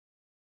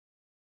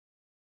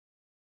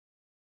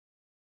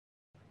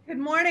Good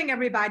morning,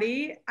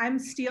 everybody. I'm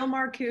Steele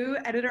Marcoux,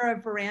 editor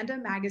of Veranda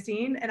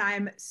magazine, and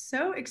I'm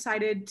so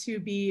excited to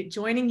be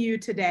joining you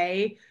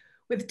today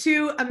with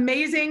two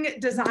amazing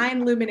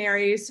design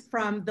luminaries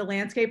from the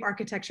landscape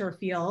architecture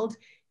field,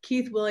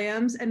 Keith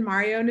Williams and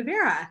Mario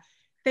Nievera.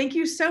 Thank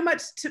you so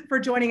much for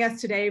joining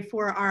us today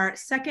for our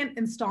second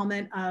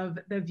installment of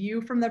The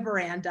View from the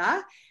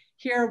Veranda,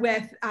 here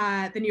with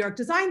the New York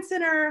Design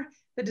Center,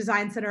 the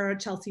Design Center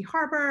Chelsea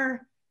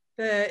Harbor,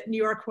 the New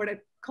York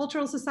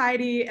Horticultural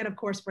Society, and of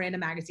course, Veranda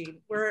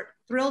magazine. We're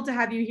thrilled to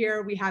have you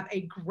here. We have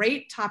a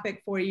great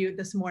topic for you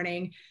this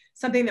morning,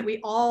 something that we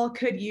all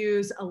could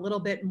use a little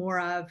bit more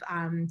of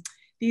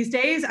these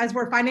days as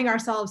we're finding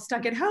ourselves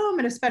stuck at home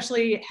and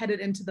especially headed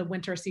into the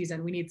winter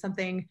season. We need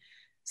something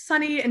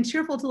sunny and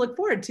cheerful to look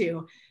forward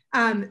to.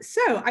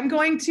 So I'm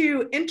going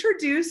to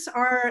introduce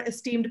our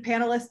esteemed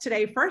panelists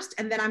today first,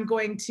 and then I'm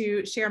going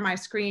to share my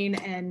screen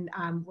and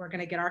we're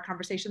going to get our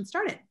conversation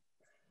started.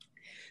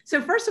 So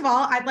first of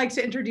all, I'd like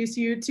to introduce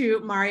you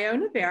to Mario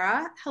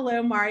Nievera.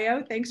 Hello,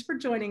 Mario. Thanks for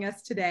joining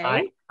us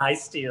today. Hi,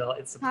 Steele.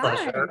 It's a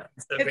pleasure.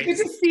 It's good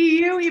to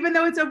see you, even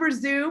though it's over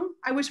Zoom.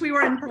 I wish we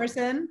were in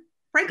person.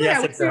 Frankly, yes,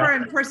 I wish we were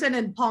in person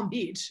in Palm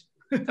Beach.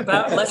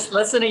 About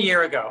less than a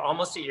year ago,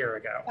 almost a year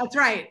ago. That's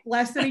right,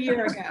 less than a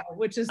year ago,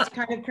 which is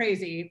kind of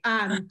crazy.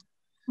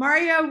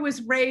 Mario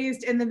was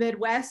raised in the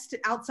Midwest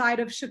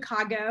outside of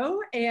Chicago,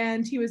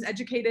 and he was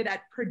educated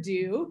at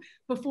Purdue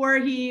before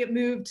he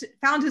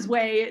found his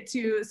way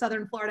to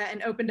Southern Florida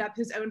and opened up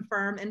his own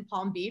firm in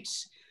Palm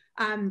Beach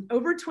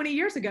over 20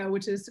 years ago,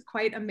 which is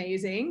quite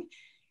amazing.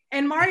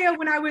 And Mario,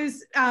 when I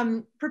was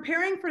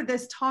preparing for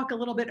this talk a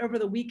little bit over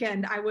the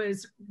weekend, I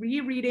was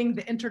rereading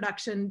the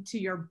introduction to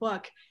your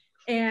book,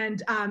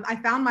 and I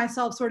found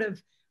myself sort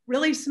of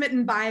really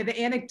smitten by the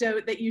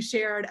anecdote that you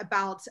shared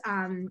about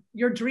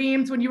your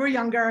dreams when you were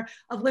younger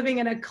of living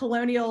in a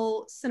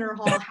colonial center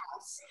hall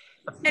house.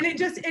 And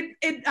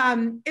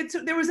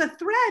there was a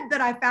thread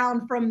that I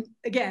found from,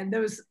 again,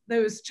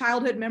 those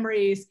childhood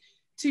memories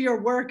to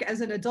your work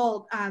as an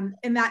adult,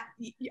 in that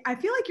I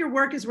feel like your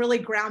work is really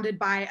grounded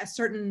by a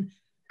certain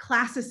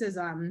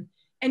classicism.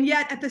 And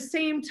yet at the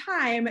same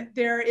time,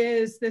 there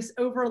is this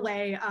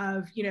overlay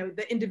of,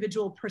 the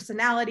individual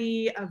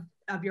personality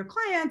of your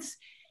clients,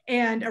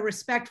 and a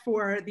respect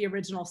for the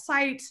original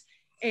site,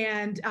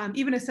 and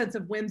even a sense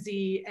of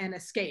whimsy and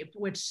escape,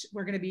 which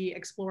we're going to be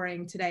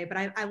exploring today. But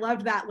I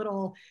loved that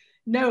little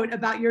note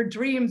about your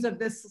dreams of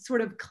this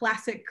sort of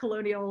classic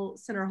colonial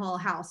center hall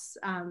house.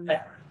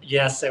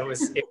 Yes, it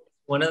was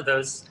one of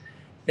those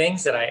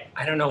things that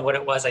I don't know what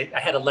it was. I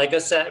had a Lego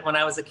set when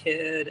I was a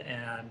kid,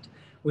 and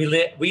we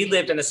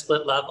lived in a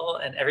split level,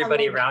 and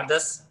everybody around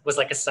us was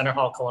like a center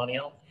hall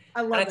colonial.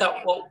 I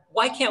thought, well,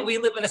 why can't we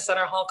live in a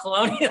center hall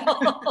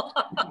colonial?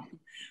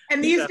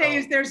 And these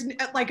days, there's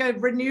like a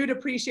renewed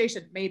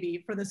appreciation,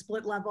 maybe, for the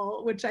split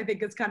level, which I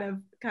think is kind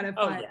of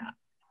fun.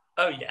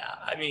 Oh yeah.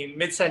 I mean,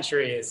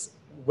 mid-century is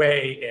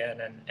way in,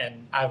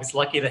 and I was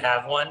lucky to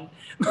have one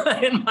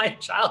in my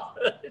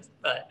childhood.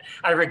 But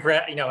I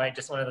regret,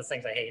 just one of those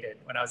things I hated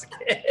when I was a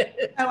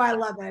kid. Oh, I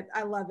love it.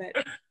 I love it.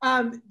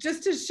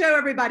 Just to show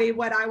everybody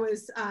what I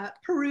was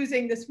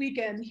perusing this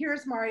weekend,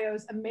 here's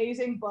Mario's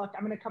amazing book.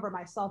 I'm going to cover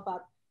myself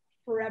up,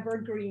 Forever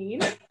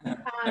Green.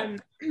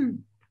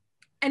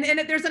 And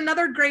there's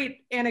another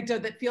great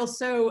anecdote that feels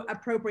so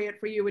appropriate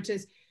for you, which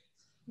is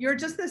you're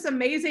just this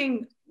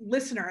amazing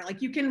listener.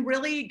 Like, you can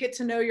really get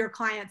to know your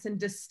clients and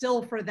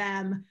distill for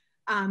them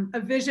a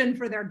vision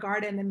for their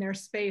garden and their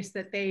space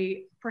that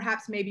they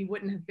perhaps maybe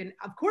wouldn't have been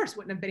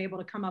able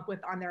to come up with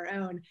on their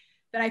own.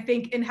 That I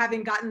think, in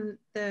having gotten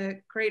the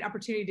great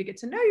opportunity to get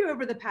to know you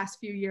over the past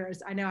few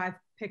years, I know I've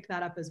picked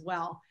that up as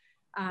well.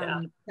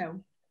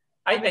 So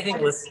I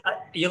think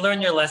you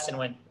learn your lesson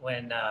when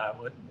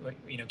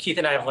Keith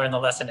and I have learned the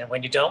lesson, and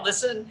when you don't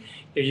listen,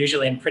 you're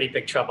usually in pretty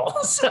big trouble.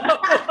 So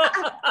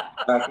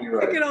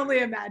I can only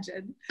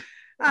imagine.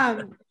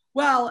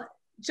 Well,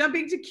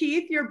 jumping to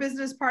Keith, your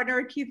business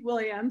partner, Keith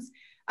Williams.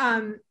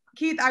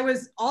 Keith, I had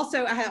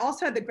also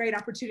had the great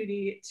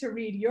opportunity to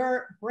read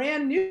your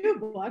brand new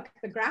book,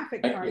 The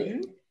Graphic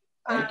Garden,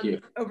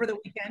 over the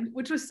weekend,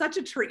 which was such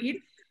a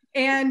treat.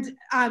 And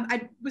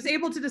I was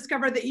able to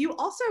discover that you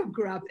also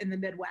grew up in the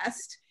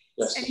Midwest.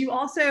 Yes. And you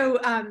also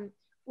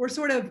were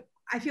sort of,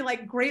 I feel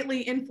like,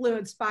 greatly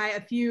influenced by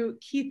a few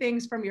key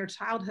things from your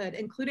childhood,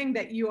 including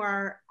that you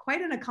are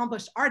quite an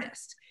accomplished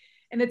artist.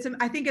 And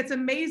I think it's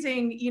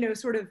amazing,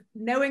 sort of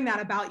knowing that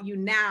about you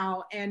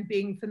now and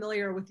being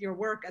familiar with your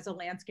work as a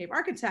landscape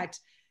architect,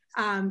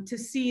 to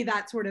see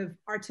that sort of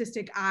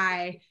artistic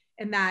eye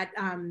and that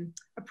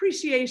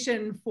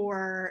appreciation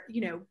for,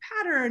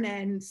 pattern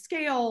and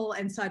scale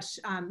and such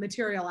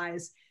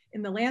materialize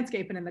in the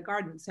landscape and in the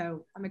garden.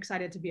 So I'm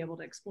excited to be able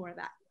to explore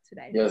that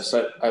today. Yes,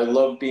 I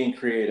love being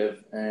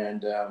creative.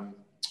 And,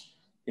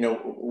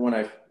 when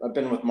I've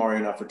been with Mario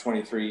now for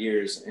 23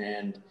 years,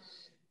 and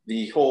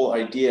the whole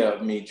idea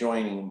of me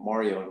joining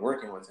Mario and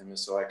working with him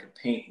is so I could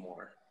paint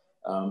more.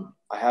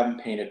 I haven't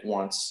painted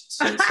once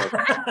since.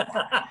 How's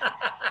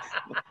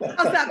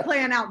that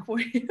playing out for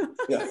you?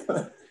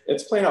 Yeah.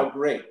 it's playing out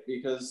great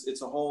because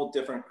it's a whole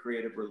different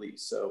creative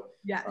release. So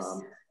yes,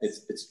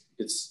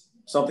 it's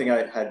something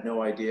I had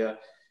no idea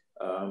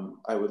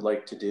I would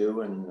like to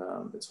do, and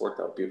it's worked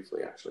out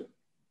beautifully, actually.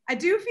 I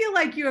do feel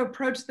like you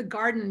approach the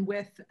garden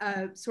with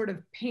a sort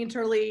of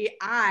painterly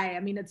eye. I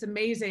mean, it's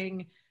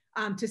amazing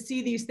to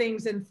see these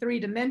things in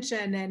 3D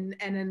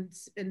and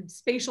in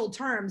spatial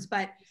terms,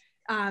 but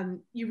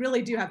you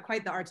really do have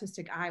quite the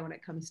artistic eye when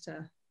it comes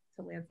to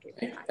landscape.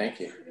 Thank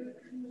you.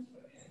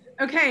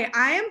 Okay,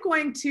 I am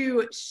going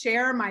to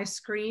share my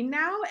screen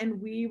now,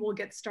 and we will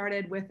get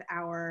started with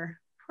our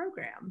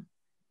program.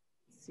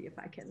 Let's see if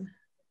I can.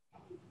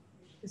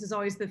 This is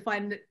always the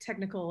fun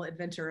technical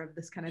adventure of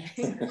this kind of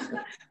thing. But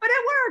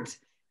it worked.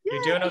 Yay.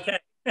 You're doing okay.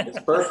 It's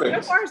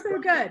perfect. So far, so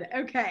good.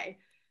 Okay.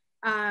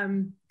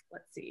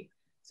 Let's see.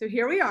 So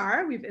here we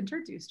are. We've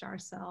introduced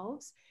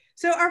ourselves.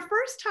 So our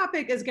first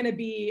topic is going to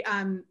be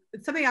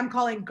something I'm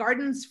calling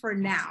Gardens for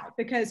Now,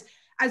 because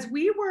as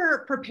we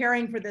were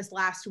preparing for this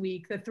last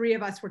week, the three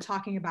of us were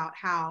talking about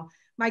how,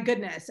 my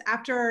goodness,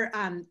 after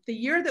the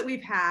year that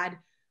we've had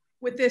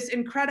with this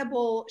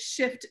incredible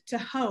shift to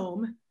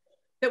home,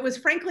 that was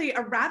frankly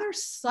a rather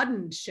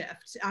sudden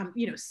shift.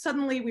 You know,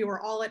 suddenly we were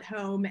all at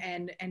home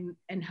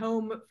and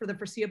home for the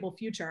foreseeable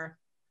future.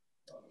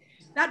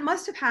 That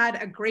must have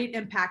had a great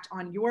impact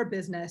on your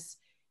business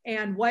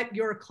and what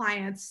your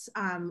clients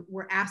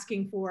were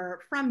asking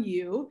for from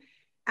you,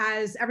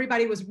 as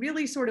everybody was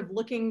really sort of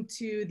looking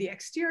to the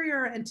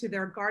exterior and to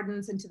their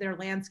gardens and to their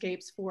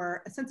landscapes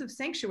for a sense of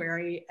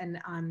sanctuary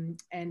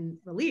and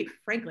relief,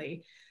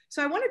 frankly.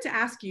 So I wanted to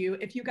ask you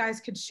if you guys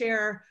could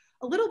share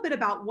a little bit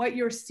about what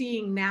you're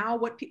seeing now,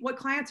 what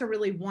clients are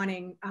really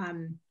wanting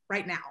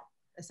right now,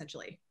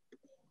 essentially,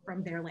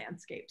 from their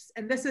landscapes.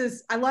 And this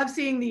is, I love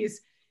seeing these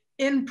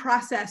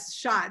in-process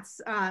shots,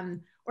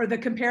 or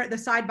the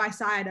side by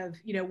side of,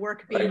 you know,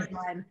 work being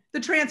done, the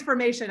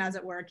transformation, as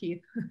it were,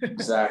 Keith.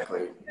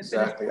 Exactly.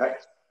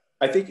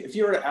 I think if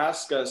you were to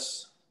ask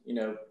us, you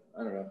know,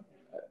 I don't know,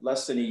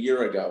 less than a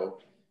year ago,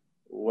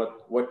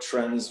 what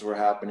trends were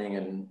happening,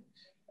 and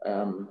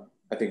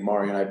I think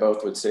Mari and I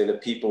both would say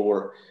that people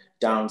were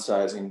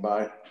downsizing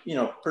by, you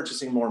know,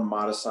 purchasing more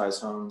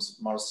modest-sized homes,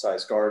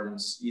 modest-sized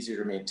gardens, easier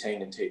to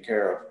maintain and take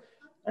care of,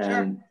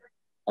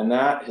 and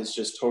that has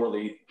just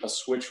totally a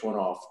switch went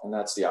off, and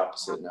that's the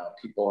opposite now.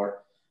 People are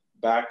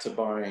back to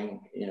buying,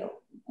 you know,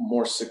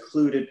 more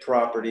secluded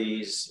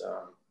properties,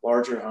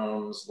 larger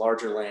homes,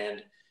 larger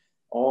land,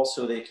 all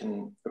so they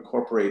can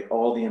incorporate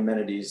all the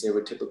amenities they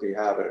would typically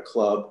have at a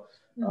club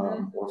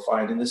or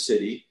find in the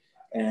city,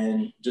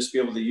 and just be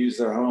able to use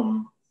their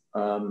home.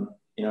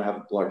 You know,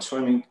 have large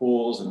swimming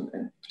pools,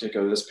 and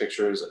particularly this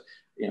picture is,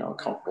 you know, a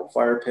comfortable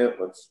fire pit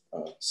with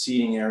a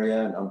seating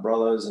area and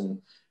umbrellas, and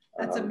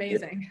that's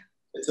amazing.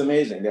 It's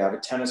amazing. They have a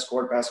tennis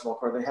court, basketball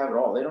court. They have it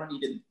all. They don't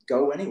need to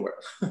go anywhere.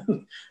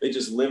 They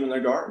just live in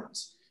their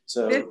gardens.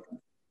 So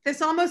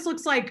this almost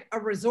looks like a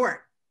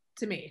resort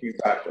to me.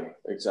 Exactly.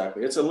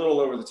 It's a little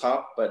over the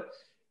top, but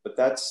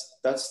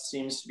that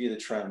seems to be the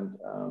trend.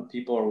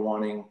 People are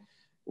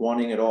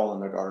wanting it all in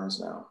their gardens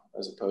now,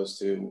 as opposed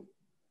to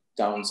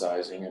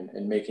downsizing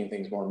and making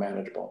things more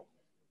manageable.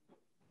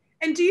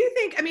 And do you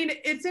think, I mean,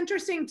 it's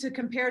interesting to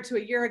compare to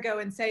a year ago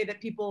and say that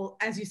people,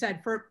 as you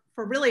said, for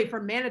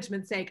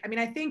management's sake, I mean,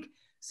 I think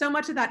so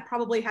much of that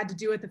probably had to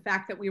do with the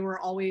fact that we were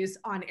always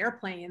on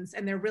airplanes,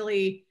 and they're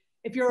really,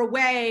 if you're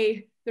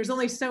away, there's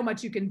only so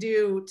much you can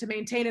do to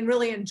maintain and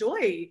really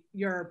enjoy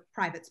your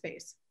private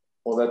space.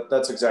 Well,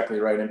 that's exactly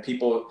right. And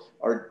people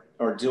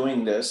are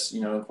doing this,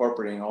 you know,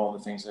 incorporating all the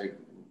things they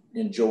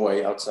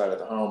enjoy outside of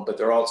the home, but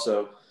they're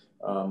also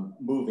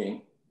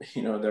moving.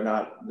 You know, they're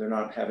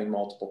not having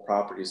multiple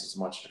properties as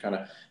much, to kind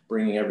of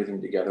bringing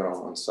everything together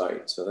on one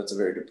site. So that's a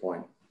very good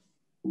point.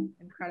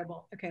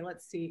 Incredible. Okay,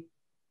 let's see.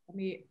 Let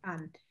me,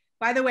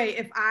 by the way,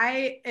 if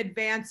I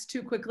advance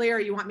too quickly or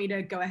you want me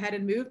to go ahead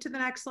and move to the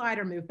next slide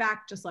or move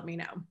back, just let me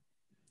know.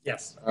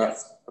 Yes.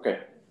 Okay.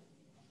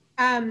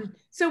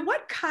 So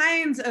what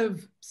kinds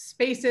of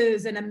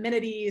spaces and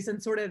amenities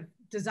and sort of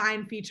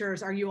design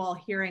features are you all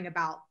hearing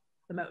about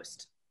the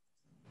most?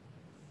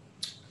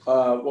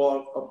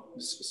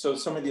 So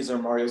some of these are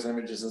Mario's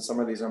images and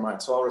some of these are mine.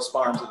 So I'll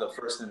respond to the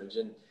first image.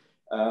 And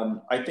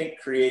I think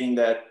creating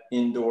that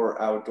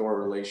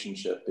indoor-outdoor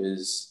relationship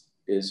is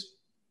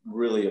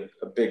really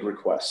a big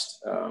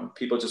request.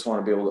 People just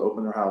want to be able to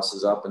open their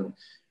houses up and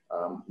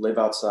live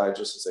outside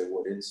just as they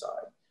would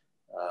inside.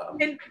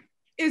 And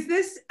is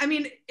this, I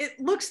mean, it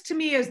looks to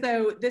me as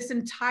though this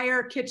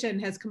entire kitchen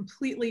has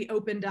completely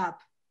opened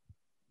up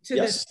to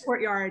this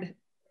courtyard.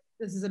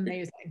 This is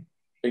amazing.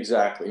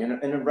 Exactly.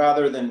 And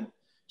rather than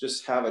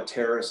just have a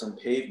terrace and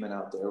pavement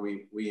out there,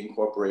 we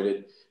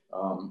incorporated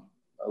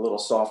a little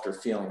softer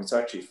feeling. It's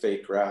actually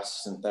fake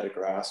grass, synthetic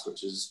grass,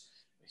 which is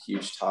a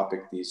huge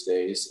topic these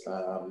days,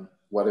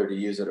 whether to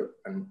use it or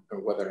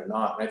whether or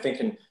not. And I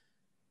think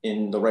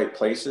in the right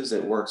places,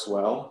 it works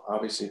well.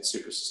 Obviously, it's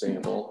super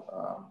sustainable,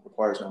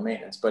 requires no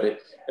maintenance, but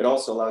it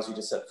also allows you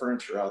to set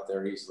furniture out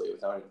there easily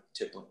without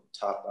it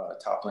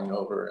toppling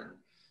over,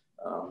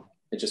 and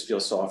it just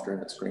feels softer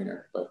and it's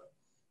greener. But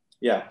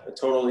yeah, a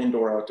total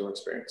indoor-outdoor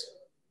experience.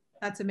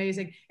 That's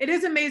amazing. It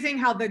is amazing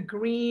how the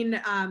green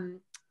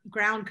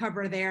ground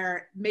cover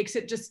there makes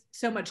it just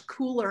so much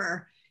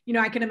cooler. You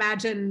know, I can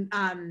imagine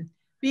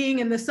being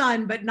in the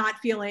sun, but not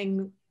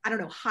feeling, I don't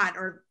know, hot,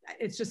 or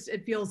it's just,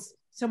 it feels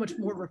so much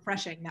more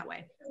refreshing that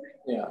way.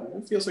 Yeah,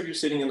 it feels like you're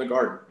sitting in the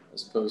garden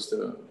as opposed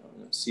to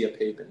sea of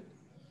pavement.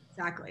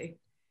 Exactly.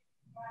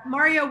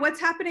 Mario, what's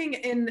happening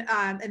in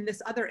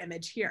this other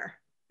image here?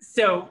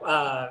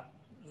 So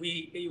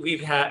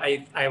we've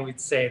had, I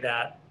would say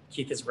that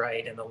Keith is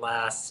right. In the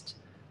last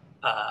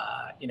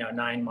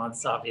 9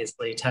 months,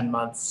 obviously 10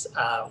 months,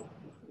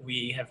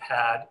 we have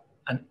had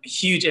a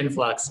huge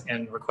influx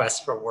in requests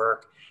for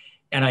work.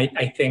 And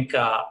I think,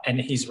 and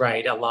he's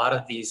right, a lot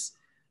of these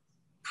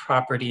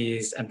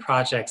properties and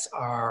projects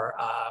are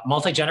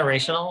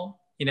multi-generational,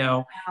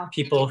 Wow.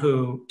 people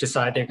who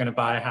decide they're going to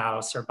buy a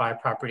house or buy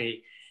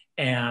property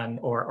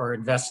or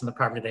invest in the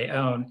property they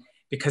own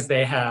because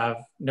they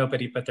have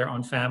nobody but their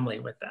own family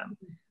with them.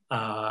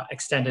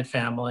 Extended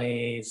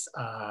families,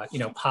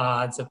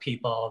 pods of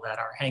people that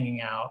are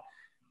hanging out.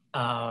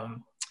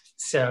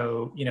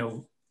 So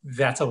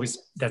that's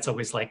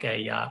always like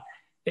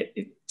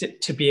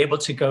to be able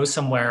to go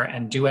somewhere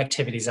and do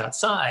activities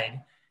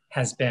outside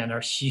has been a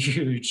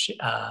huge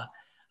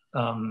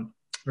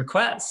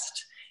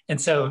request. And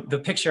so the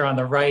picture on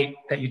the right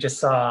that you just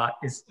saw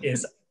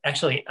is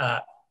actually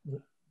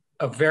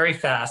a very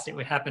fast. It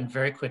would happen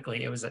very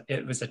quickly. It was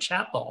a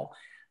chapel,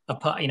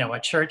 a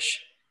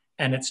church,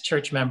 and its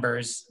church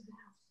members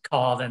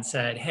called and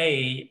said,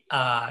 "Hey,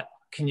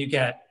 can you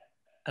get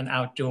an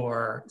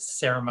outdoor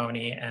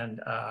ceremony and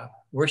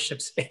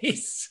worship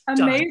space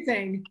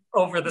Amazing.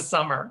 over the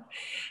summer?"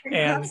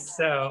 Incredible. And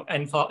so,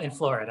 in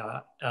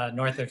Florida,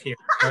 north of here,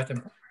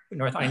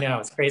 north, I know,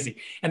 it's crazy.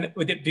 And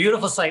the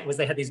beautiful sight was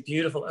they had these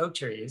beautiful oak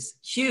trees,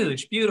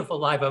 huge, beautiful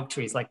live oak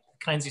trees, like the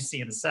kinds you see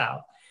in the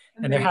South.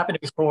 Amazing. And there happened to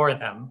be 4 of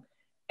them.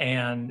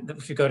 And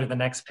if you go to the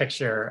next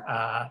picture,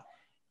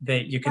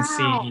 that you can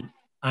see,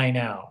 I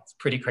know, it's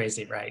pretty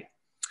crazy, right?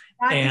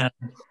 That is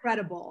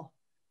incredible.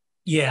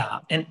 Yeah,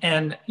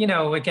 and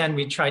again,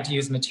 we tried to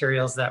use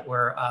materials that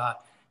were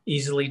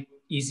easy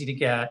to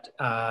get,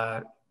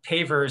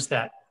 pavers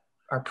that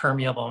are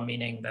permeable,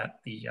 meaning that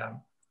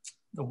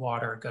the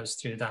water goes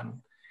through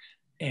them,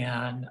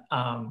 and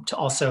to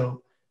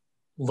also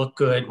look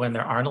good when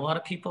there aren't a lot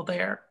of people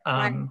there.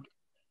 Right.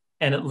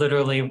 And it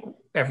literally,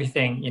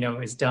 everything,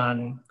 is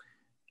done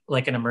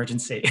like an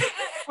emergency.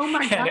 Oh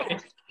my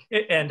God.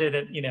 It ended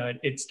at,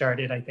 it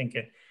started, I think,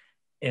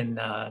 in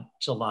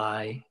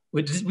July.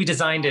 We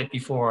designed it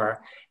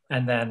before,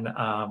 and then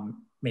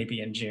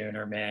maybe in June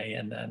or May,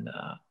 and then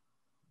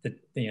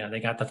they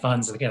got the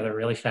funds together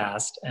really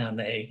fast, and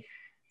they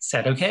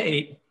said,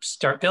 "Okay,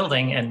 start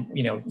building." And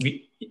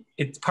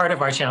it's part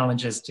of our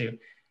challenge is to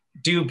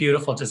do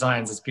beautiful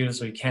designs as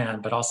beautiful as we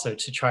can, but also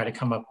to try to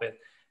come up with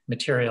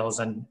materials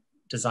and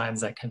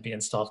designs that can be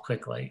installed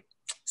quickly.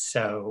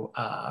 So,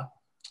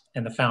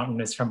 and the fountain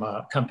is from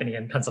a company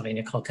in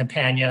Pennsylvania called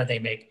Campania. They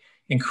make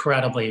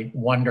incredibly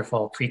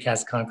wonderful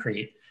precast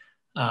concrete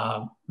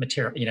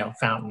material,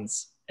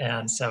 fountains.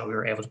 And so we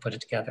were able to put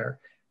it together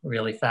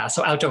really fast.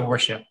 So outdoor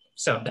worship.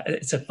 So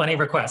it's a funny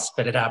request,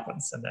 but it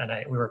happens. And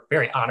we were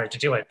very honored to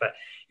do it, but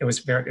it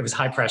was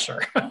high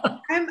pressure.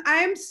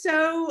 I'm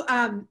so,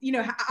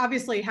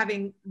 obviously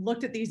having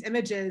looked at these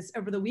images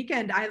over the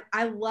weekend,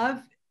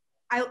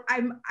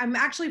 I'm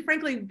actually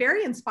frankly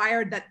very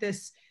inspired that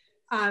this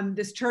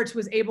church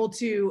was able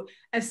to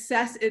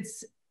assess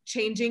its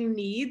changing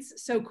needs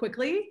so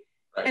quickly,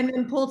 right, and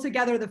then pull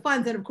together the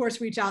funds, and of course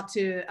reach out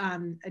to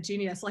a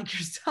genius like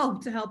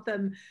yourself to help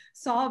them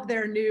solve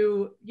their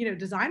new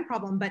design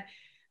problem. But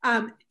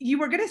you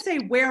were going to say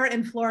where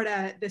in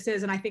Florida this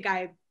is, and I think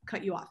I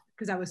cut you off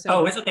because I was so.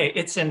 Oh, it's okay.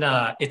 It's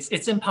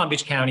in Palm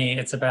Beach County.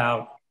 It's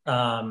about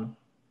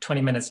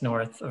 20 minutes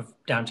north of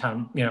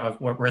downtown, of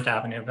Worth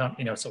Avenue.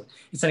 So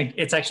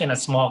it's actually in a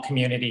small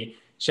community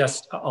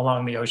just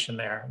along the ocean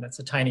there. And it's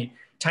a tiny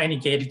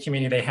gated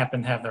community. They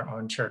happen to have their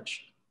own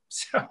church.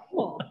 So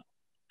cool.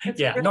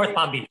 Yeah, really North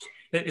Palm Beach.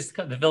 It's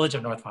the village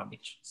of North Palm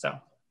Beach. So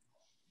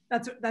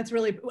that's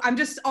really, I'm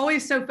just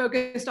always so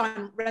focused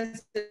on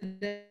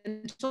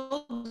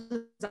residential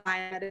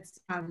design that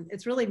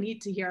it's really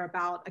neat to hear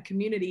about a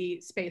community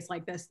space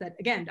like this that,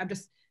 again,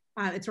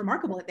 it's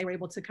remarkable that they were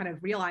able to kind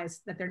of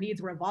realize that their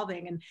needs were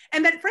evolving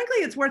and that frankly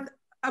it's worth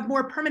a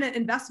more permanent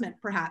investment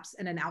perhaps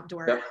in an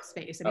outdoor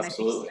space. I mean,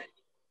 absolutely. I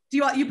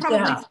think you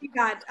probably see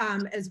that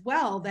as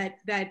well, that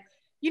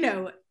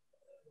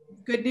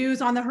good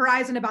news on the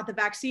horizon about the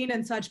vaccine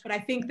and such, but I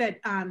think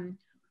that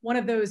one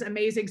of those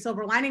amazing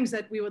silver linings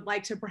that we would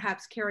like to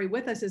perhaps carry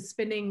with us is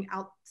spending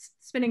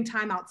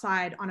time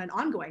outside on an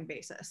ongoing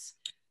basis.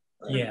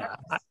 Yeah,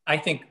 I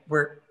think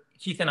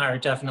Keith and I are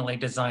definitely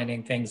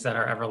designing things that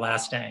are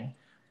everlasting.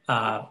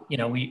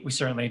 We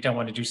certainly don't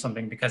want to do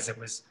something because it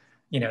was,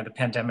 the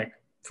pandemic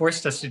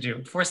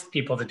forced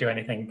people to do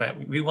anything, but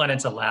we wanted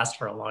to last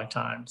for a long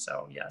time.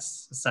 So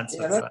yes, a sense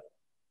of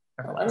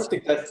I don't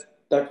think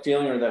that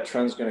feeling or that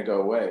trend is going to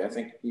go away. I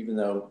think even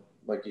though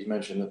like you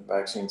mentioned, the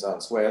vaccine's on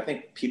its way, I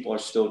think people are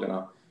still going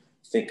to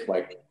think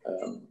like,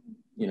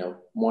 you know,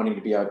 wanting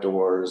to be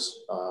outdoors,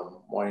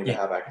 wanting to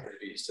have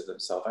activities to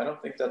themselves. I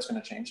don't think that's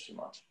going to change too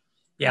much.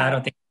 Yeah, I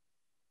don't think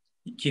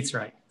Keith's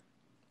right.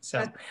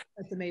 So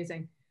that's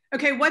amazing.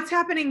 Okay, what's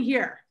happening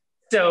here?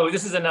 So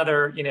this is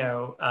another, you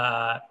know,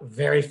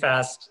 very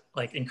fast,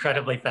 like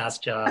incredibly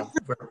fast job.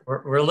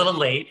 We're a little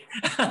late.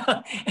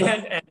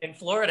 and in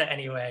Florida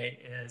anyway,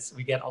 is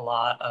we get a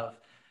lot of,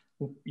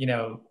 you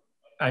know,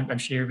 I'm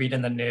sure you read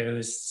in the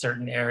news,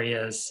 certain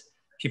areas,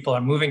 people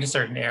are moving to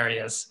certain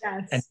areas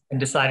and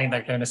deciding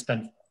they're going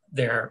to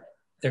they're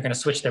going to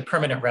switch their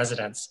permanent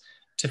residence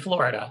to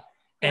Florida.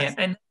 And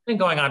it's been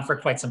going on for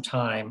quite some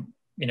time,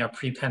 you know,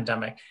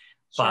 pre-pandemic,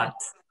 but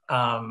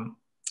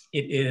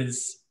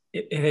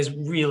it has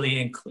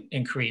really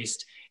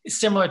increased. It's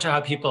similar to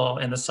how people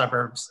in the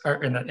suburbs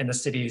or in the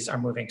cities are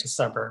moving to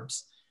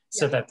suburbs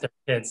so that their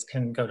kids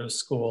can go to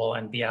school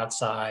and be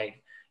outside,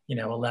 you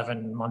know,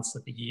 11 months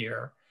of the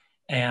year.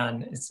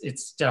 And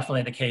it's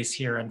definitely the case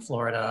here in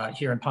Florida,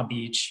 here in Palm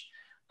Beach,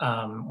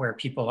 where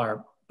people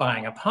are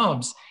buying up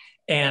homes.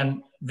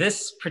 And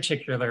this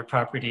particular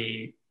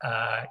property,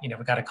 you know,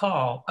 we got a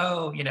call,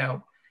 oh, you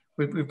know,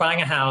 we're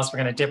buying a house, we're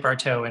going to dip our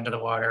toe into the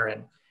water,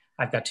 and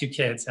I've got 2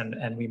 kids,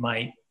 and we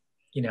might,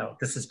 you know,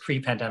 this is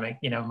pre-pandemic,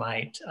 you know,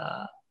 might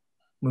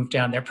move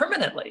down there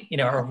permanently, you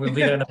know, or we'll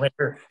be there in the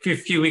winter,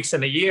 few weeks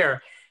in the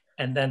year.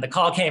 And then the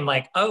call came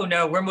like, oh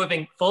no, we're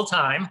moving full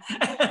time.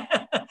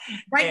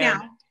 Right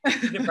now.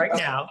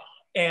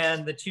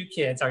 And the 2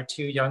 kids are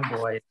 2 young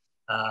boys,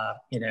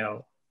 you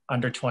know,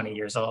 under 20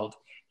 years old,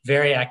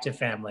 very active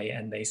family.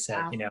 And they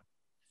said, you know,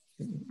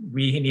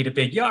 we need a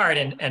big yard.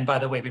 And by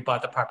the way, we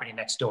bought the property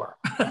next door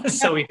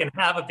so we can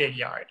have a big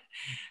yard.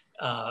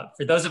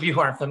 For those of you who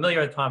aren't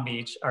familiar with Palm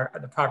Beach,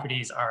 the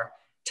properties are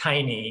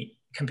tiny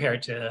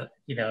compared to,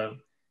 you know,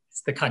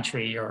 the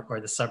country or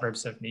the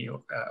suburbs of New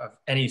York, of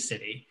any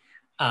city.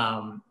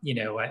 You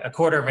know, a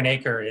quarter of an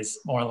acre is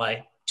more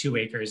like 2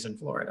 acres in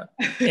Florida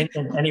and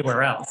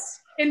anywhere else.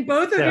 In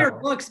both of your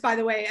books, by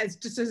the way, as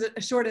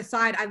a short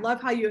aside, I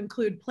love how you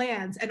include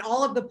plans, and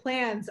all of the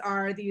plans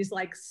are these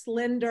like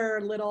slender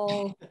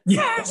little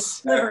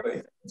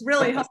slivers. It's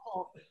really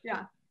helpful.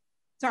 Yeah.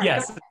 Sorry.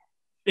 Yes.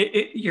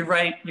 You're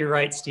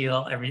right,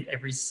 Steele.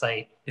 Every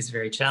site is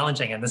very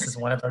challenging, and this is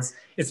one of those.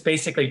 It's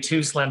basically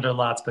 2 slender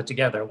lots put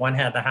together. One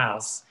had the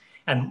house,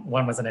 and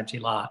one was an empty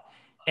lot.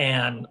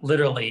 And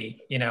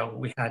literally, you know,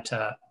 we had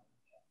to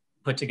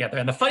put together.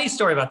 And the funny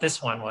story about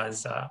this one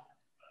was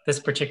this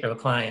particular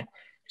client.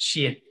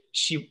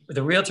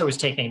 The realtor was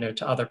taking her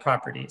to other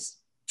properties,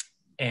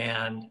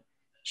 and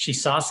she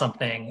saw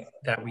something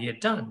that we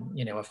had done.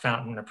 You know, a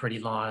fountain, a pretty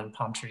lawn,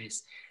 palm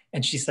trees.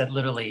 And she said,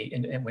 literally,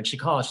 and when she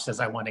called, she says,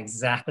 I want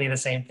exactly the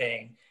same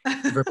thing,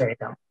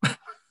 verbatim.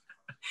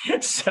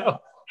 So,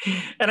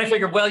 and I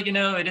figured, well, you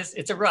know,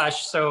 it's a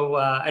rush. So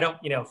I don't,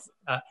 you know,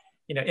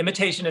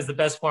 imitation is the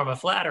best form of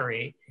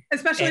flattery.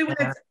 Especially when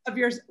it's of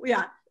yours,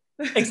 yeah.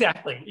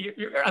 Exactly.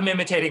 I'm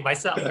imitating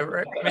myself.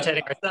 We're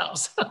imitating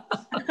ourselves.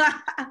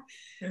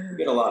 We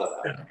get a lot of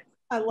that.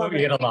 I love it.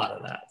 We get a lot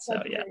of that. So,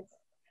 that's great.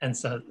 And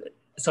so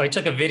I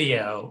took a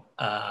video.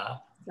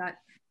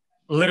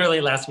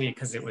 Literally last week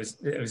because it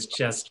was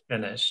just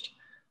finished.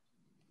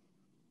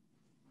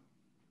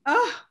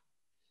 Oh,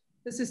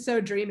 this is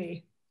so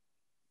dreamy.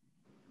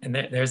 And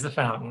there's the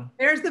fountain.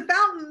 There's the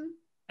fountain.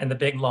 And the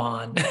big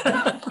lawn.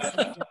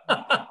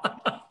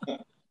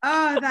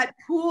 Oh, that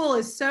pool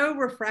is so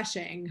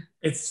refreshing.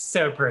 It's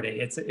so pretty.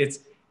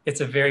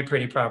 It's a very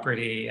pretty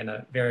property in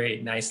a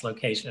very nice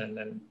location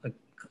and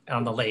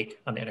on the lake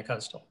on the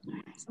intercoastal.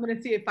 I'm gonna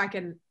see if I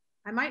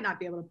might not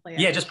be able to play it.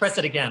 Yeah, just press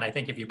it again. I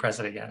think if you press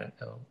it again,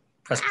 it'll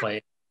press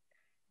play.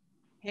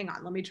 Hang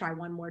on, let me try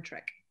one more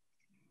trick.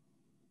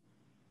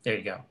 There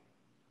you go.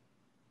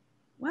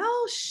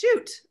 Well,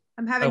 shoot.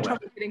 I'm having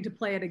trouble getting to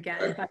play it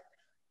again, but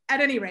at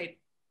any rate,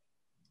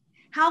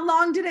 how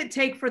long did it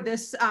take for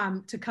this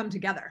to come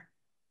together?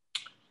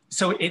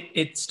 So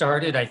it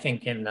started, I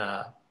think,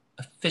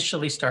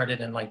 officially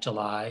started in like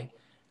July.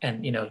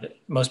 And, you know,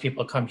 most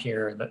people come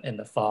here in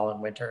the fall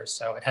and winter.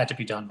 So it had to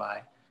be done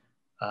by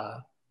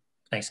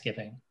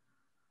Thanksgiving.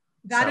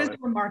 That is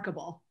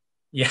remarkable.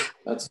 Yeah.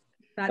 That's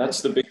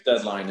the big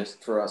deadline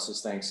for us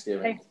is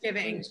Thanksgiving.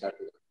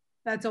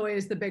 That's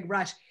always the big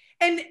rush.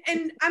 And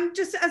I'm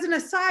just, as an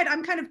aside,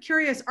 I'm kind of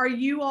curious, are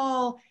you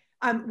all,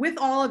 with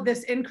all of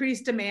this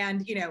increased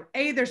demand, you know,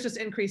 A, there's just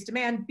increased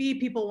demand, B,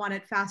 people want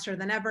it faster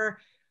than ever.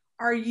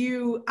 Are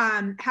you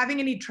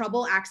having any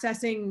trouble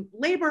accessing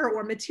labor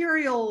or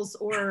materials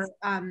or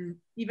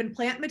even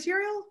plant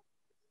material?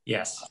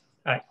 Yes,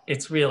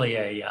 it's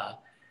really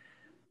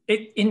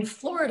in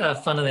Florida,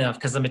 funnily enough,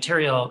 because the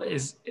material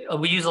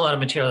we use a lot of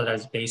material that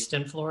is based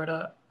in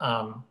Florida.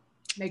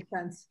 Makes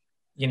sense.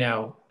 You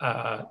know,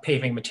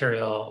 paving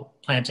material,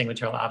 planting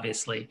material,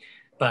 obviously,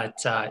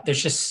 but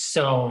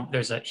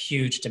there's a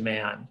huge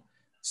demand.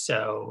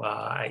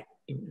 So,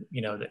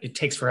 you know, it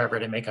takes forever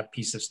to make a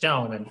piece of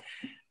stone, and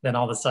then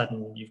all of a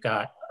sudden you've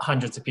got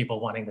hundreds of people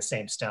wanting the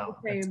same stone.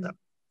 That's a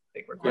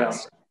big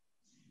request.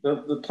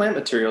 The plant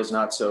material is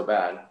not so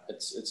bad.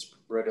 It's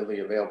readily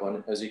available,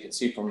 and as you can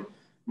see from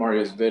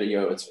Mario's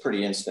video, it's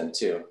pretty instant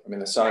too. I mean,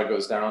 the sod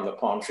goes down, the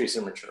palm trees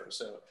are mature,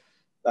 so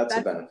that's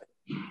a benefit.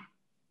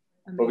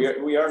 Amazing.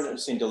 But we are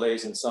seeing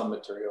delays in some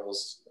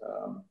materials,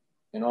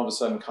 and all of a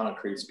sudden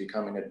concrete's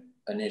becoming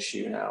an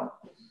issue now.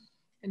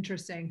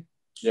 Interesting.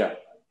 Yeah.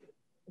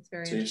 It's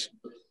very interesting.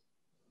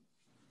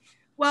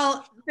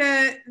 Well,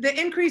 the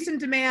increase in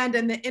demand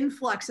and the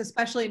influx,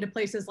 especially into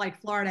places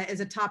like Florida, is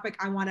a topic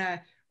I want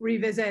to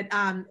revisit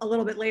a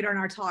little bit later in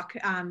our talk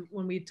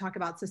when we talk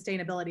about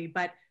sustainability.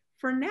 But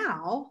for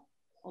now,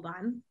 hold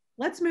on,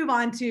 let's move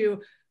on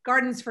to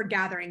gardens for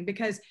gathering,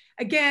 because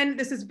again,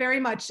 this is very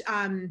much,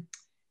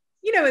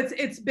 you know,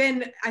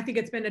 I think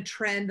it's been a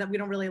trend that we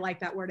don't really like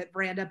that word at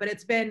Veranda, but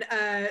it's been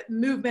a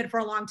movement for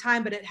a long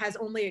time, but it has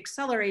only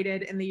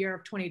accelerated in the year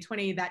of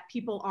 2020 that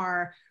people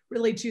are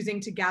really choosing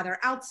to gather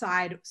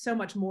outside so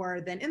much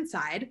more than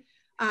inside.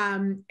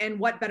 And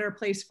what better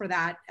place for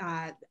that,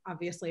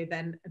 obviously,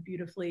 than a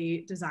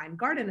beautifully designed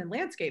garden and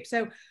landscape.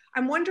 So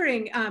I'm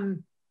wondering,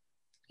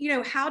 you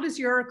know, how does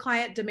your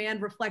client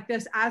demand reflect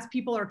this as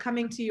people are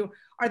coming to you?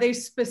 Are they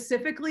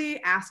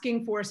specifically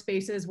asking for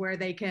spaces where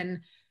they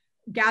can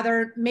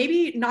gather,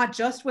 maybe not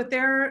just with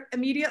their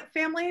immediate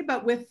family,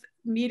 but with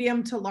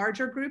medium to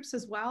larger groups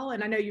as well?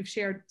 And I know you've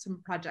shared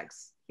some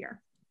projects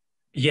here.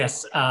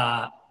 Yes,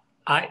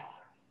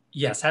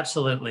 yes,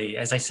 absolutely.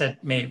 As I said,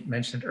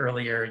 mentioned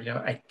earlier, you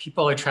know,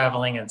 people are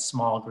traveling in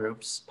small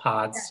groups,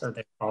 pods, yes. So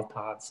they're called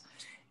pods.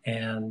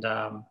 And,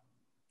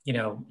 you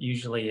know,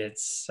 usually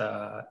it's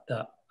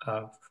the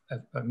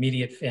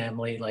immediate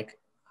family, like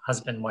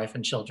husband, wife,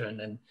 and children,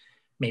 and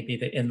maybe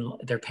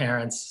their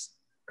parents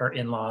or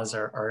in-laws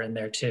are in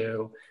there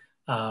too.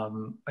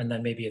 And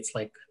then maybe it's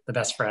like the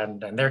best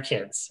friend and their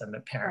kids and the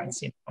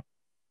parents, right.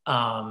 You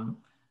know.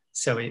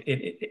 So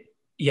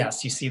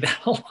yes, you see that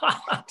a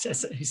lot.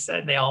 As you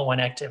said, they all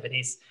want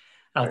activities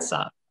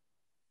outside.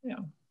 Yeah,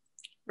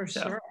 for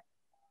sure.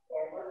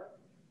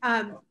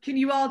 Can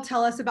you all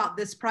tell us about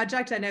this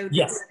project? I know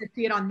yes. You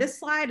see it on this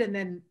slide, and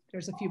then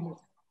there's a few more.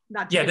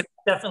 Yeah, this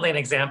is definitely an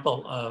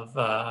example of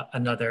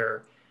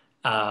another,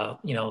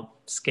 you know,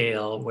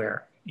 scale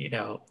where, you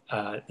know,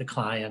 the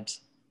client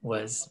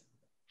was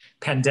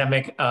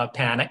pandemic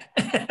panic.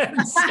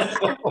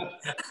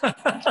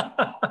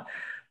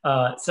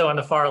 So on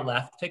the far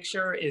left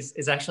picture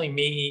is actually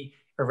me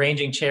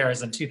arranging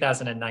chairs in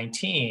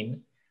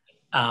 2019,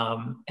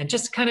 and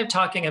just kind of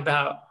talking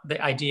about the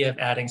idea of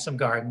adding some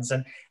gardens.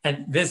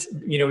 And this,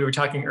 you know, we were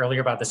talking earlier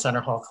about the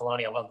Center Hall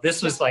Colonial. Well,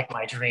 this was like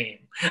my dream.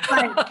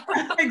 Right,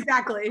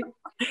 exactly.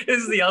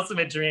 This is the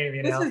ultimate dream,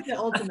 you know. This is the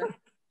ultimate.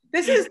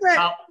 This is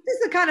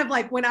the kind of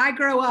like, when I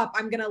grow up,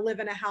 I'm gonna live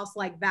in a house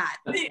like that.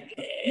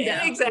 You know?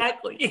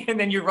 Exactly. And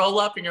then you roll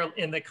up and you're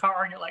in the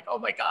car and you're like, oh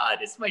my God,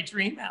 it's my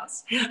dream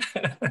house.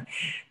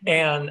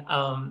 And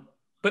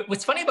but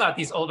what's funny about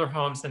these older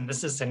homes, and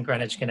this is in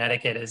Greenwich,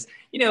 Connecticut, is,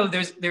 you know,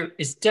 there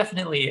is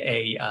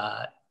definitely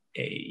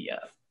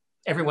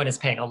everyone is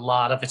paying a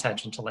lot of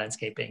attention to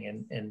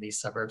landscaping in these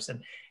suburbs,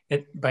 and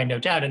by no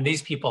doubt. And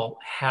these people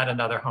had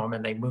another home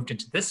and they moved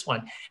into this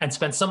one and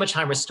spent so much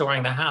time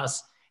restoring the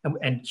house.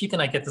 And Keith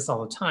and I get this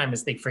all the time,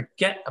 is they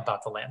forget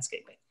about the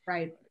landscaping.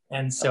 Right.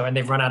 And so, and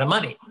they've run out of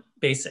money,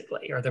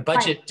 basically, or their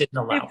budget didn't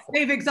allow for it.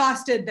 They've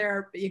exhausted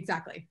their,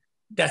 exactly.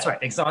 That's right,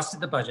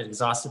 exhausted the budget,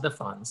 exhausted the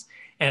funds.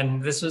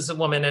 And this was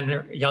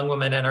a young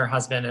woman and her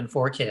husband and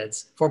 4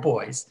 kids, 4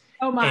 boys.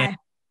 Oh my. And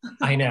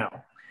I know.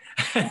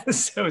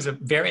 So it was a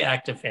very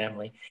active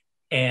family.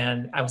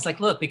 And I was like,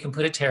 look, we can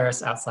put a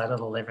terrace outside of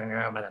the living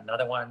room and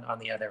another one on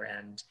the other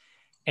end.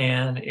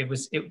 And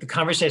the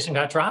conversation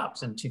got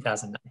dropped in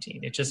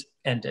 2019. It just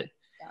ended.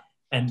 Yeah.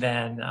 And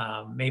then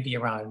maybe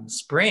around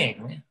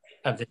spring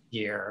of the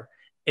year,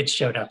 it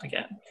showed up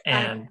again.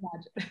 And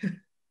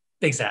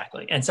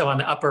exactly. And so on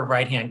the upper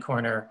right-hand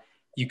corner,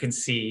 you can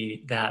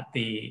see that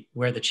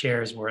where the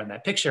chairs were in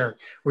that picture,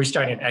 we're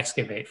starting to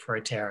excavate for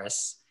a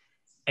terrace.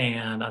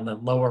 And on the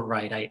lower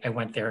right, I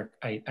went there,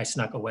 I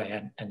snuck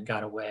away and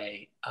got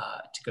away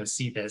to go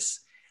see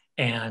this.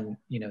 And,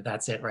 you know,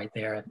 that's it right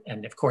there.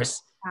 And of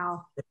course,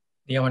 wow.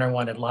 The owner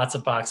wanted lots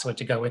of boxwood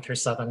to go with her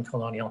Southern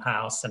colonial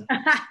house. And,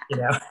 you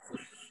know,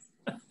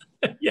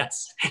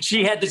 yes,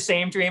 she had the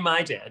same dream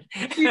I did.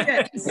 She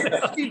did.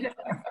 She did.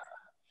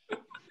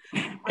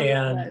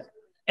 And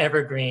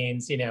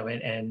evergreens, you know,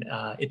 and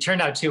it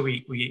turned out too,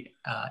 we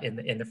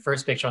in the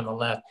first picture on the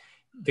left,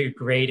 the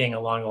grading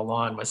along the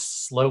lawn was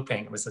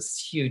sloping. It was this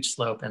huge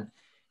slope. And,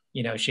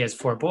 you know, she has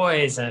 4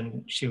 boys,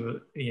 and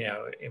you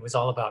know, it was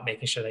all about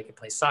making sure they could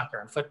play soccer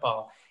and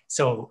football.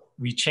 So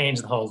we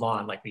changed the whole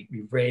lawn, like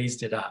we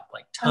raised it up,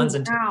 like tons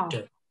and tons.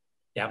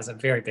 Yeah, it was a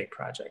very big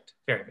project,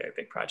 very, very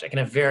big project in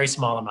a very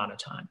small amount of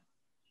time.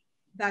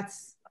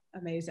 That's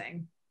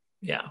amazing.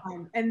 Yeah.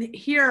 And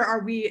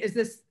here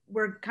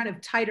we're kind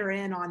of tighter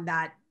in on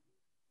that.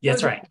 Yeah,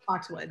 that's right.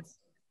 Boxwoods.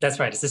 That's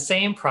right. It's the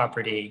same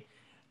property.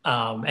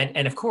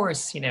 And of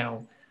course, you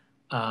know,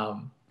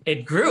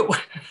 it grew.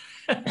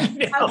 You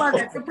know? I love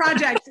it. The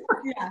project,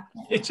 yeah.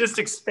 It just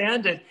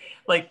expanded.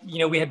 Like, you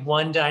know, we had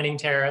 1 dining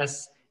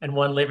terrace, and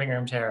one living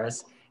room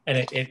terrace. And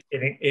it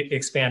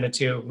expanded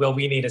to, well,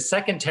 we need a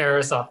second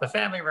terrace off the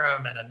family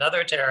room and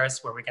another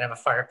terrace where we can have a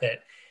fire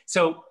pit.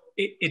 So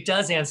it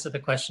does answer the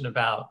question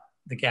about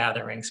the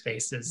gathering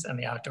spaces and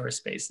the outdoor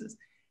spaces.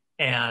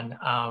 And,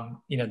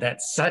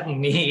 that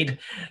sudden need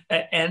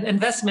and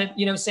investment,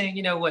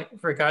 saying, what,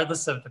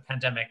 regardless of the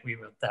pandemic, we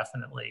will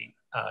definitely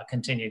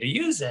continue to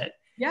use it.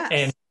 Yes.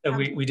 And so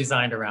we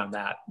designed around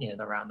that,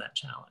 around that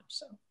challenge.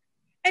 So.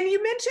 And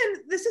you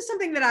mentioned, this is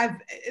something that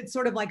it's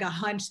sort of like a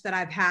hunch that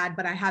I've had,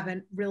 but I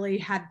haven't really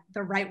had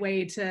the right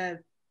way to,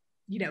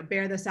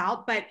 bear this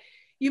out. But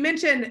you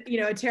mentioned,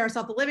 a terrace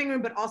off the living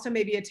room, but also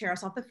maybe a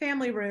terrace off the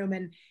family room.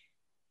 And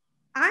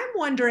I'm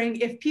wondering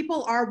if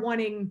people are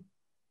wanting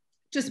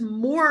just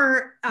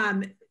more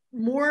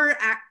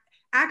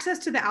access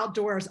to the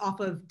outdoors off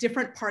of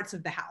different parts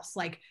of the house.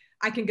 Like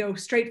I can go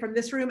straight from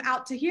this room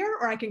out to here,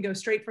 or I can go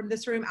straight from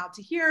this room out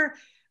to here.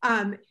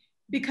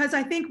 Because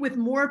I think with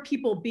more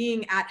people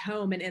being at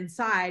home and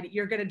inside,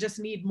 you're going to just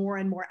need more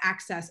and more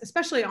access,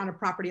 especially on a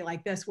property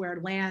like this where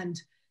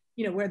land,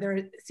 where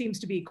there seems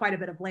to be quite a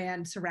bit of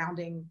land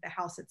surrounding the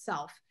house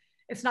itself.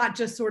 It's not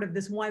just sort of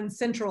this one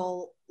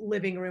central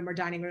living room or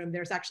dining room.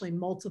 There's actually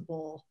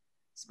multiple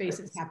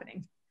spaces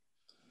happening.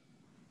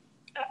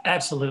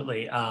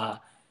 Absolutely.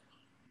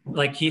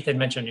 Like Keith had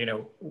mentioned,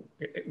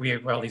 we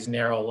have all these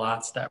narrow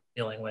lots that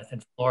we're dealing with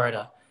in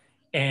Florida.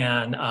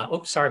 And,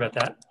 oops, sorry about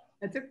that.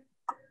 That's it.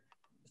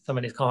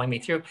 Somebody's calling me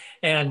through.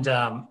 And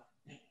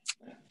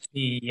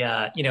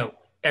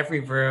every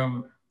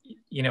room,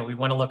 we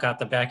want to look out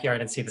the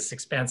backyard and see this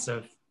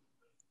expansive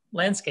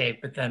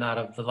landscape, but then out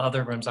of the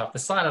other rooms off the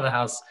side of the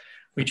house,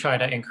 we try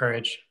to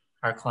encourage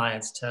our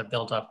clients to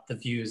build up the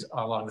views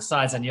along the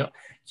sides. And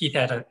Keith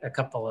had a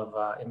couple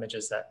of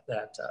images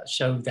that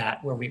show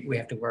that, where we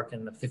have to work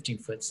in the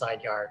 15-foot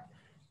side yard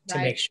to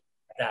make sure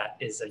that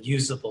is a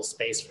usable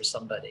space for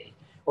somebody,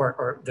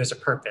 or there's a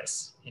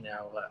purpose,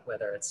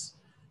 whether it's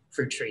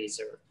fruit trees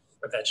or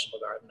a vegetable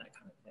garden, that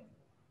kind of thing.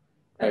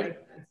 Right.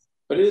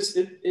 But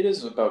it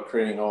is about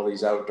creating all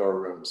these outdoor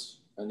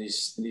rooms and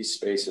these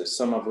spaces,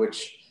 some of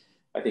which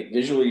I think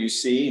visually you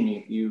see and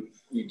you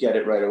get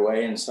it right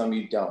away, and some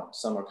you don't.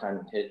 Some are kind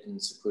of hidden,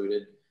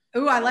 secluded.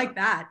 Oh, I like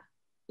that.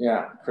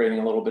 Yeah, creating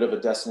a little bit of a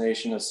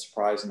destination, a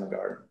surprise in the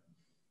garden.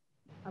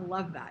 I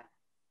love that.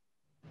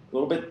 A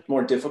little bit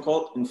more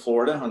difficult in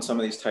Florida on some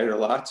of these tighter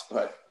lots,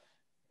 but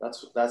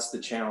that's the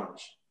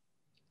challenge.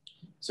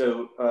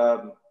 So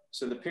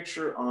the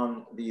picture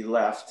on the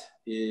left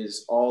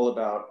is all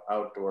about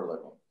outdoor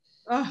living.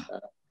 Oh.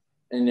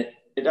 And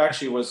it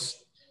actually was,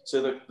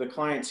 so the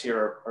clients here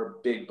are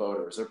big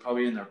boaters. They're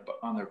probably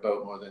on their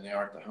boat more than they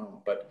are at the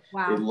home, but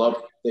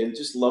wow. they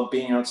just love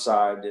being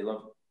outside. They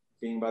love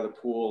being by the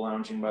pool,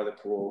 lounging by the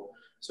pool.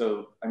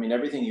 So, I mean,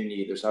 everything you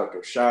need, there's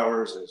outdoor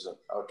showers, there's an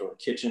outdoor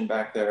kitchen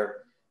back there.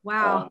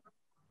 Wow.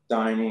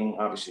 Dining,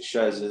 obviously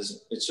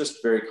chaises. It's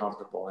just very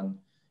comfortable.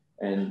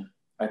 And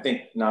I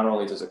think not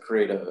only does it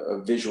create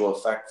a visual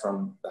effect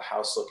from the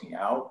house looking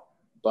out,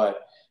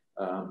 but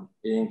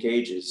it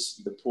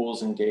engages, the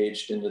pool's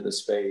engaged into the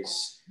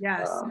space.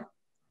 Yes.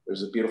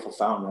 There's a beautiful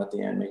fountain at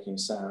the end making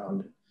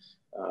sound.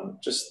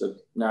 Just the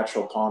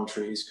natural palm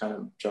trees kind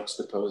of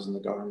juxtaposed in the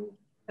garden.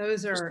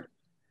 Those are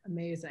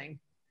amazing.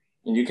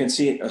 And you can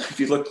see, if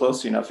you look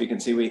closely enough, you can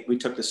see we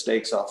took the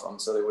stakes off them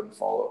so they wouldn't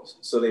fall.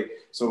 So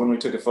when we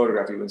took a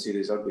photograph, you wouldn't see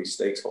these ugly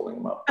stakes holding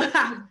them up.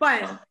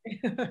 But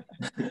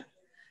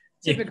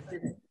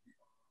typically.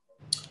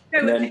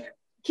 So, then,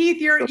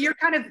 Keith,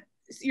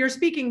 you're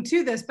speaking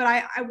to this, but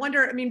I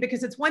wonder, I mean,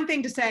 because it's one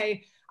thing to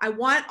say, I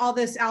want all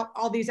these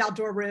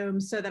outdoor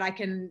rooms so that I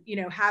can,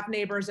 have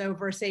neighbors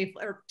over safe,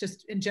 or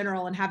just in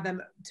general, and have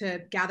them to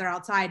gather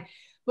outside.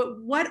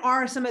 But what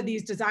are some of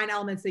these design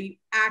elements that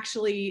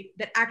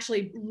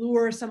actually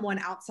lure someone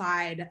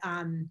outside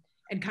and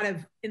kind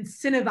of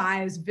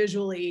incentivize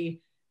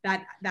visually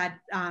that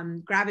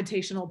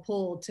gravitational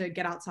pull to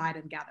get outside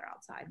and gather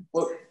outside?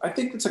 Well, I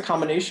think it's a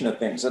combination of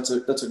things. That's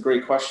a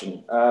great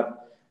question.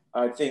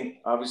 I think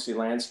obviously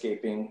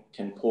landscaping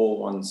can pull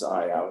one's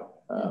eye out.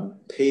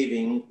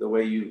 Paving, the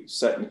way you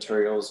set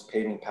materials,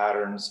 paving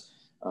patterns,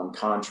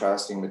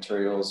 contrasting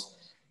materials,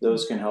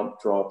 those can help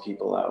draw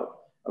people out.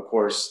 Of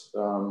course,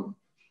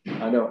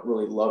 I don't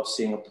really love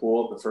seeing a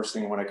pool the first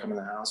thing when I come in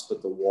the house,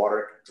 but the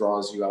water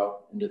draws you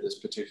out into this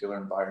particular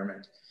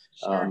environment.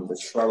 Sure. The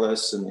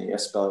trellis and the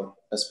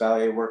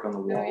espalier work on the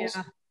walls,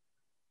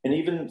 and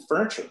even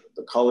furniture,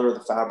 the color of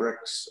the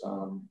fabrics,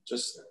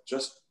 just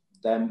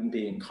them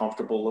being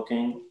comfortable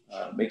looking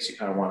makes you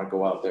kind of want to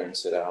go out there and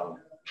sit down,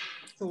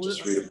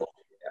 just read a book.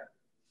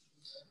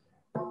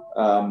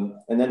 Yeah.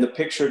 And then the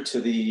picture to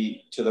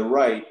the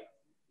right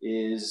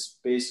is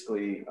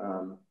basically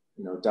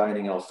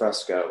dining al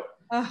fresco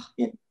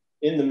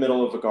in the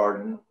middle of a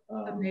garden.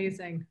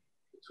 Amazing.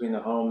 Between the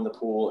home, the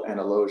pool, and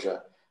a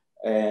loggia.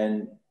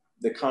 And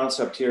the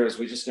concept here is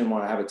we just didn't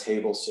want to have a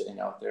table sitting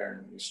out there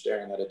and you're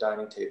staring at a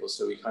dining table.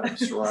 So we kind of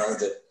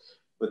surrounded it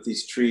with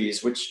these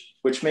trees,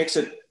 which makes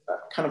it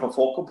kind of a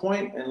focal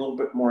point and a little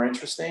bit more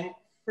interesting.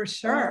 For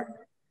sure.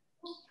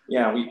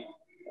 Yeah,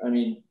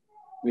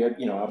 we had,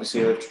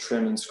 obviously we have to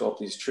trim and sculpt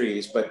these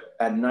trees, but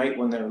at night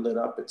when they're lit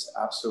up, it's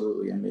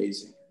absolutely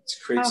amazing. It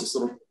creates this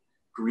little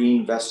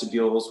green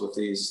vestibules with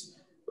these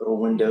little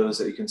windows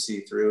that you can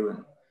see through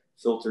and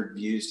filtered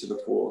views to the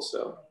pool.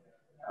 So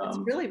it's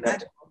really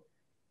magical.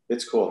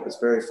 It's cool. It's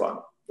very fun.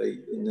 They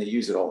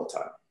use it all the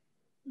time.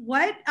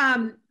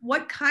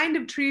 What kind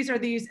of trees are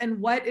these, and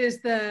what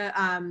is the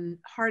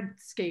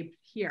hardscape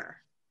here?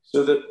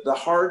 So the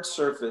hard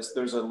surface,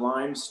 there's a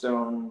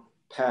limestone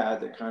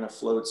pad that kind of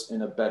floats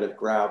in a bed of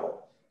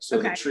gravel.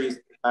 So the trees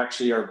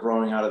actually are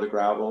growing out of the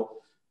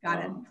gravel.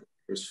 Got it.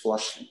 There's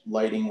flush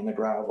lighting in the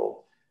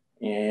gravel,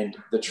 and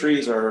the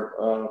trees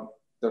are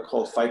they're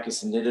called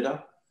Ficus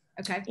nitida.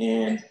 Okay.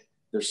 And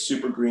they're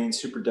super green,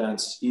 super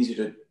dense, easy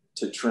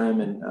to trim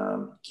and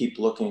keep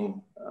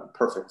looking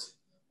perfect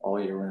all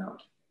year round.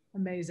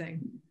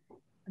 Amazing.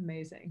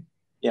 Amazing.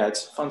 Yeah,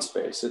 it's a fun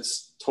space.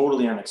 It's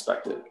totally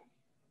unexpected.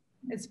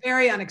 It's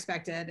very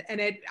unexpected.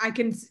 And I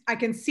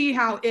can see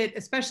how it,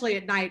 especially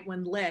at night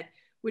when lit,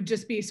 would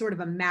just be sort of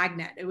a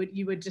magnet.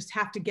 You would just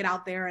have to get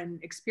out there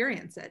and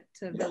experience it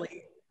to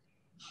really.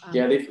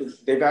 Yeah,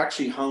 they've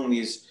actually hung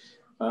these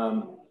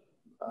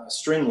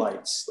string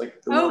lights,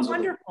 like the ones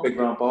with the big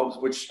round bulbs,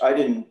 which I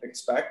didn't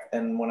expect.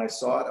 And when I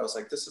saw it, I was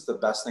like, this is the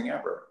best thing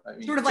ever. I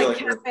mean, sort of like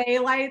cafe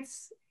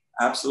lights.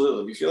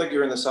 Absolutely. You feel like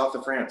you're in the south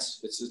of France.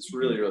 It's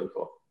really, really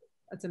cool.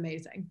 That's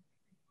amazing.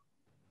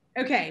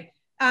 Okay.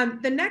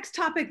 The next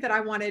topic that I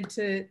wanted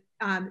to,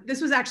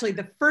 this was actually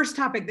the first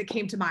topic that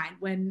came to mind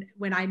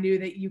when I knew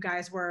that you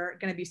guys were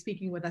going to be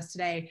speaking with us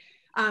today,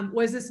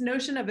 was this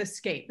notion of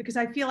escape, because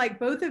I feel like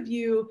both of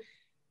you,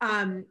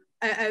 an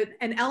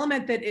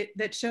element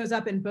that shows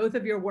up in both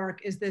of your work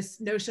is this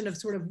notion of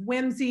sort of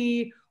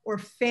whimsy or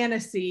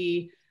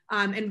fantasy.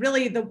 And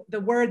really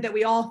the word that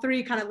we all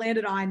three kind of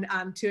landed on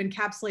to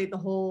encapsulate the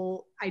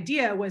whole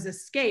idea was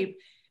escape.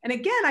 And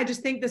again, I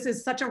just think this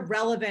is such a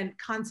relevant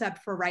concept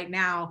for right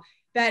now,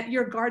 that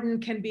your garden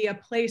can be a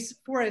place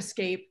for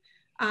escape.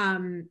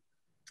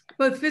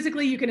 Both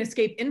physically, you can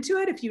escape into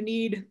it if you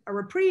need a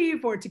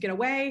reprieve or to get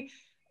away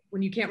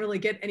when you can't really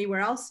get anywhere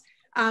else.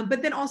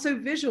 But then also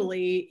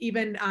visually,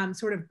 even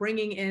sort of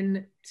bringing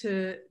in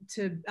to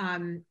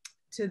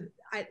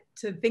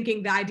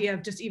thinking the idea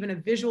of just even a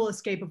visual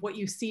escape of what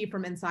you see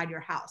from inside your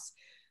house.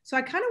 So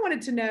I kind of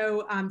wanted to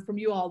know from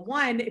you all,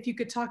 one, if you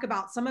could talk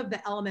about some of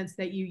the elements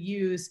that you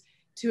use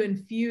to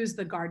infuse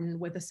the garden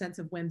with a sense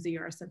of whimsy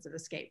or a sense of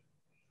escape.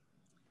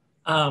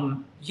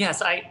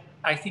 Yes,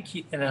 I think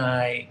Ethan and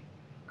I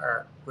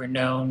we're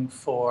known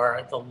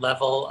for the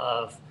level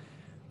of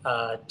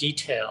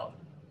detail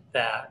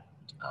that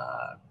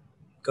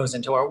goes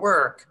into our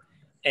work.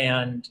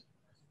 And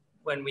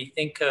when we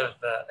think of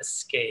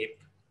escape,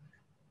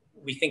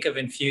 we think of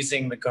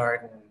infusing the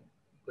garden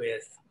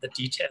with the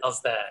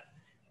details that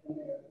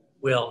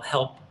will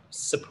help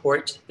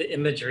support the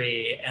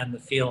imagery and the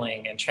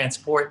feeling and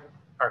transport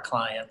our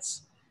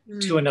clients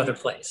to another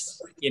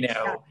place.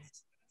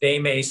 They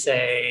may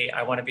say,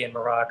 I want to be in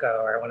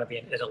Morocco, or I want to be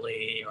in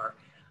Italy, or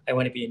I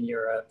want to be in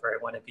Europe, or I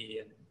want to be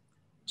in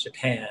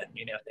Japan.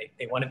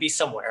 They want to be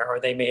somewhere,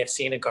 or they may have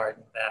seen a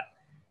garden that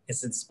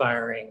is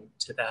inspiring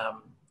to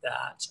them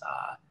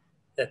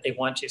that they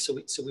want to. So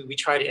we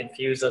try to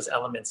infuse those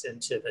elements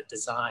into the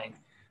design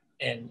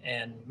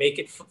and make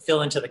it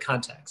fill into the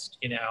context,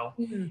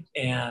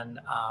 and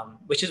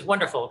which is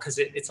wonderful, because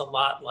it's a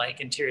lot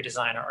like interior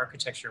design or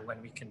architecture, when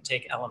we can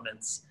take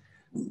elements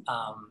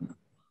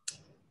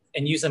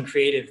and use them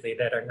creatively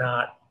that are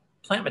not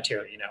plant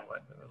material.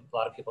 A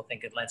lot of people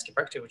think in landscape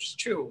architecture, which is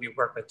true, we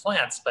work with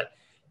plants, but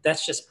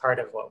that's just part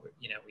of what we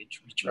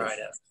try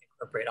to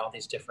incorporate all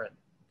these different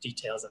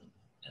details and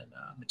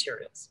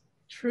materials.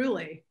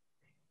 Truly.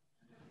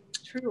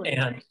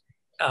 And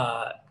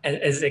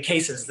as the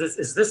case is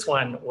this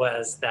one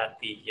was that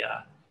the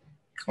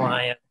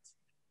client,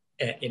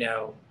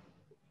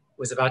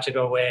 was about to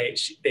go away.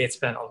 They had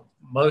spent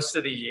most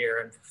of the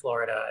year in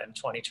Florida in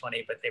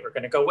 2020, but they were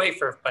going to go away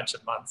for a bunch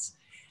of months,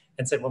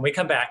 and said, when we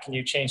come back, can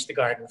you change the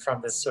garden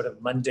from this sort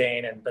of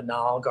mundane and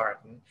banal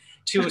garden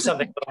to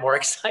something a little more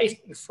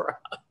exciting for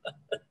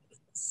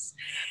us?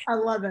 I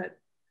love it.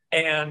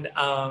 And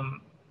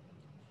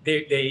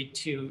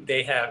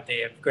they have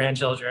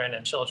grandchildren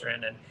and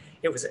children, and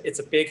it's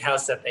a big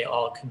house that they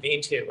all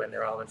convene to when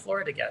they're all in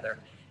Florida together,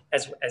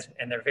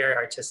 and they're very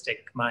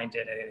artistic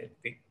minded and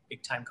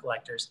big time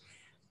collectors.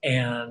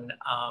 And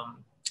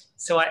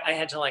so I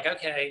had to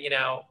okay,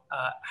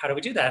 how do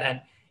we do that?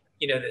 And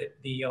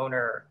the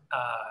owner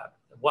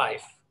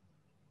wife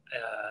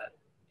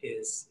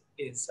has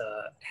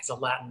a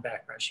Latin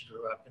background. She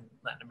grew up in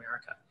Latin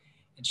America,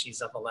 and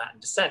she's of a Latin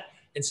descent.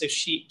 And so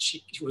she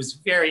was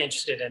very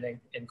interested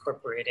in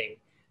incorporating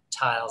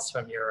tiles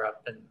from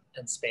Europe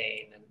and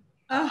Spain.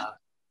 And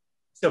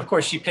so of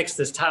course she picks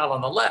this tile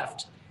on the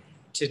left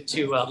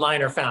to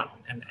line her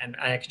fountain. And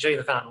I can show you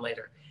the fountain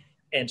later.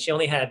 And she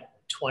only had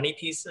 20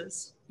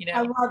 pieces,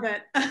 I love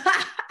it.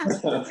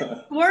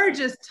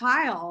 Gorgeous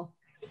tile.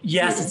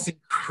 Yes, it's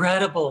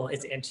incredible.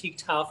 It's antique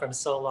tile from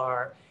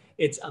Solar.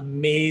 It's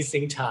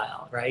amazing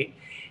tile, right?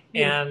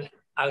 And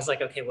I was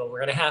like, okay, well, we're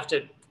going to have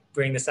to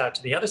bring this out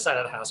to the other side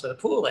of the house where the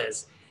pool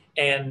is.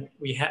 And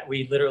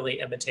we literally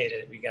imitated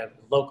it. We got a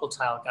local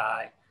tile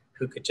guy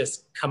who could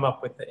just come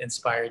up with the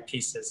inspired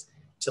pieces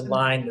to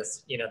line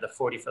this, the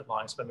 40-foot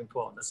long swimming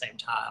pool in the same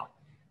tile.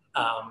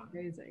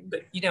 Amazing.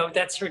 But,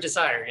 that's her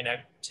desire,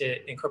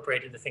 to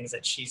incorporate the things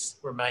that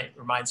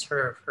reminds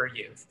her of her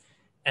youth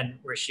and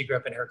where she grew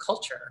up in her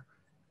culture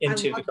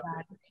into. I love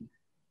that.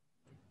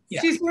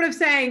 Yeah. She's sort of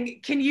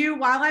saying,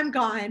 while I'm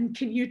gone,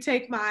 can you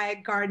take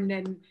my garden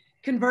and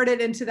convert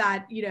it into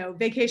that,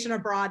 vacation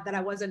abroad that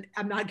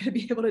I'm not going to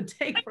be able to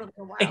take for a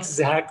little while.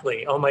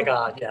 Exactly. Oh my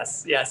God.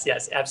 Yes,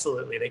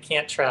 absolutely. They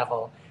can't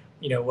travel,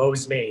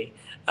 woe's me.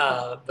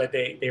 But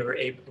they were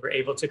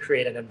able to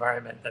create an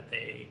environment that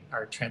they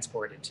are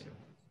transported to.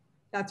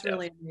 That's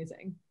really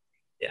amazing.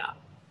 Yeah.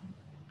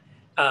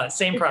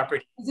 Same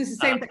property. Is this the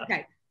same thing?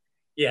 Okay.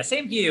 Yeah,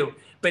 same view.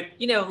 But,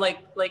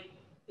 like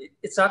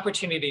it's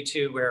opportunity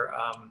too where,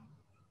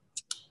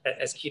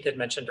 as Keith had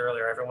mentioned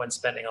earlier, everyone's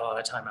spending a lot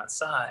of time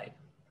outside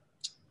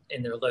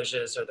in their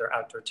loggias or their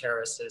outdoor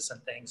terraces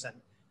and things. And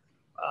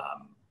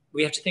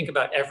we have to think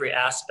about every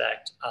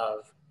aspect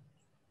of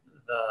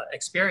the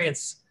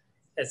experience,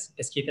 as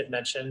Keith had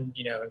mentioned,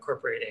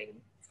 incorporating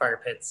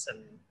fire pits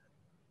and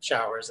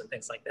showers and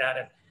things like that.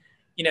 And,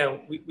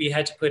 we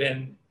had to put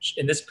in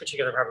this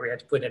particular property, we had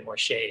to put in more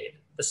shade.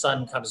 The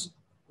sun comes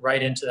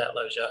right into that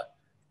loggia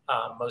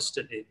most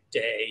of the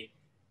day.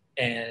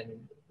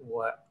 And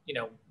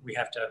we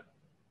have to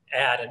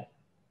add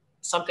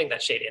something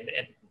that's shady.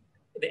 And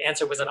the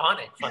answer was an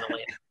awning,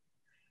 funnily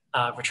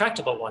enough,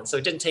 retractable one. So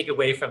it didn't take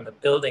away from the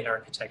building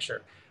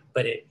architecture,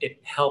 but it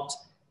helped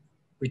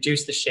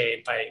reduce the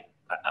shade by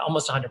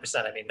almost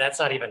 100%. I mean, that's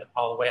not even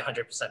all the way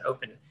 100%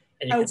 open.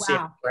 And you can see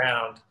on the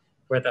ground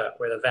where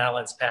the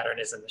valance pattern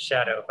is in the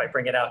shadow. If I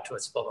bring it out to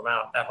its full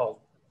amount, that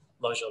whole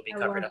loggia will be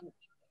covered up.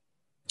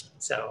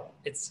 So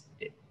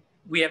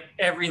we have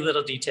every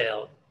little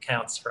detail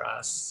counts for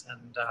us,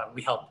 and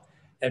we help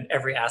in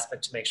every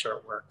aspect to make sure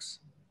it works.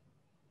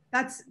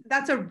 That's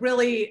a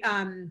really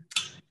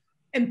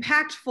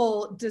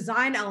impactful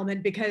design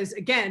element, because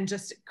again,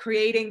 just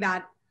creating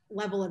that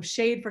level of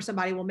shade for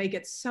somebody will make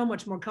it so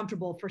much more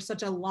comfortable for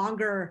such a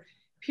longer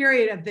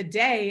period of the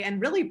day, and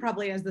really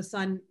probably as the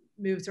sun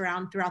moves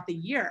around throughout the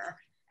year.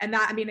 And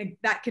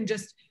that can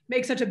just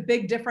make such a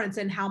big difference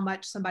in how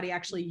much somebody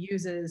actually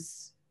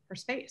uses for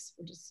space.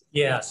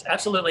 Yes,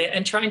 absolutely.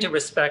 And trying to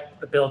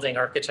respect the building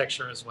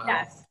architecture as well.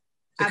 Yes,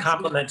 to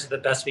complement to the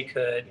best we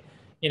could.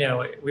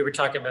 We were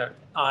talking about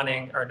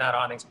not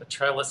awnings, but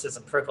trellises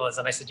and pergolas.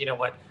 And I said, you know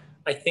what,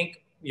 I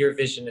think your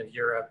vision of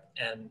Europe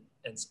and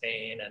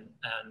Spain and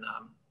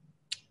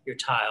your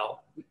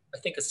tile, I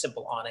think a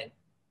simple awning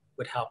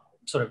would help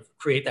sort of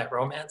create that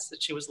romance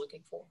that she was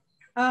looking for.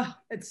 Oh,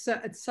 it's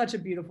such a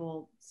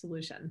beautiful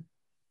solution.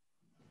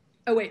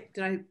 Oh wait,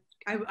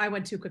 I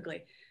went too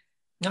quickly.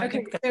 No,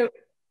 okay, so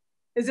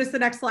is this the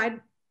next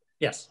slide?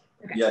 Yes.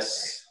 Okay.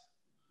 Yes.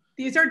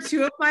 These are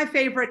two of my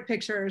favorite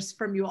pictures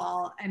from you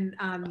all, and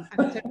I'm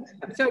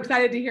so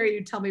excited to hear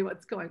you tell me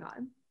what's going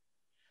on.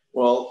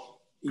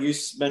 Well, you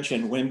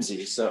mentioned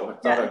whimsy, so I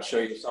thought I'd show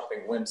you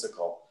something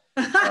whimsical.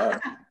 I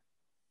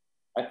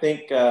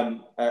think,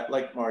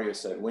 like Mario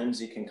said,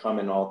 whimsy can come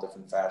in all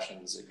different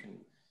fashions.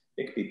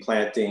 It could be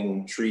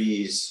planting,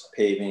 trees,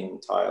 paving,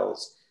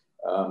 tiles.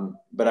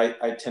 But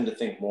I tend to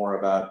think more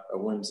about a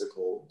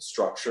whimsical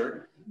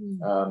structure.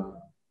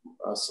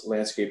 Us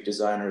landscape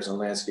designers and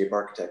landscape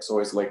architects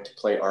always like to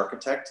play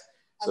architect.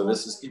 So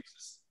this gives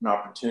us an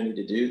opportunity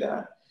to do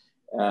that.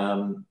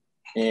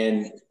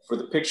 And for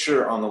the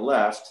picture on the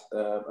left,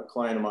 a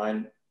client of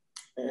mine,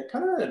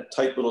 kind of a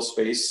tight little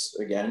space,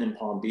 again, in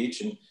Palm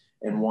Beach,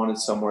 and wanted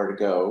somewhere to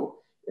go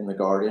in the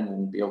garden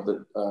and be able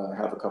to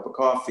have a cup of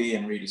coffee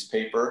and read his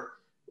paper,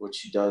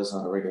 which he does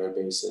on a regular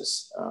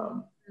basis.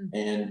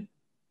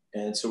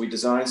 And so we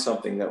designed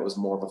something that was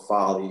more of a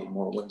folly,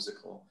 more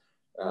whimsical.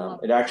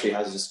 It actually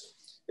has this,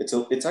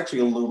 it's actually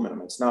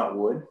aluminum, it's not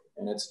wood,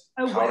 and it's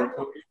powder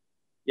coated.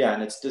 Yeah,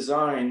 and it's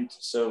designed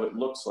so it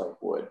looks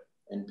like wood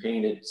and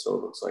painted so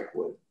it looks like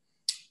wood.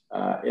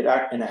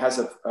 And it has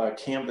a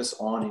canvas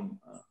awning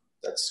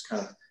that's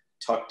kind of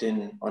tucked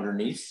in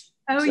underneath.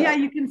 Oh yeah,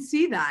 you can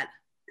see that.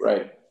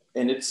 Right.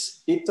 And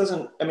it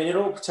doesn't, I mean,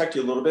 it'll protect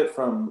you a little bit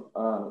from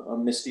a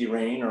misty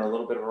rain or a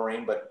little bit of a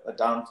rain, but a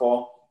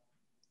downfall,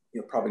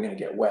 you're probably going to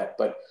get wet,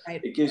 but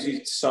it gives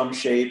you some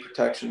shade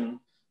protection.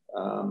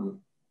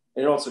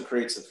 It also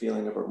creates a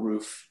feeling of a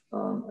roof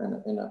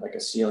and like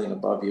a ceiling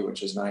above you,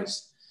 which is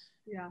nice.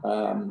 Yeah.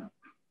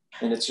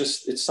 And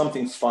it's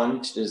something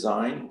fun to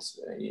design.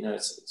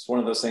 It's one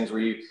of those things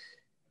where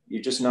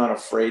you're just not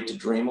afraid to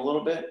dream a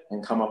little bit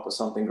and come up with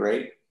something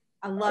great.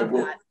 I love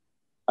that.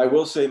 I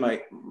will say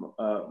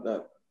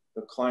the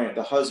client,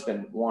 the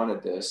husband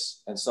wanted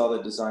this and saw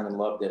the design and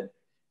loved it.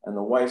 And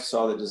the wife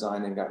saw the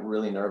design and got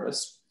really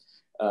nervous.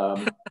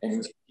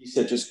 And he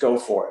said, just go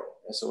for it.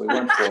 And so we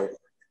went for it.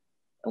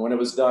 And when it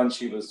was done,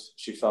 she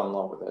fell in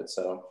love with it.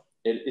 So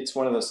it's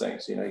one of those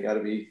things, you got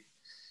to be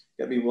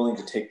willing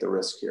to take the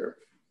risk here.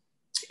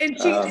 And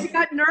she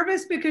got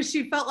nervous because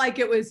she felt like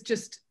it was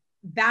just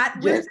that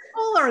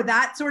whimsical or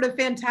that sort of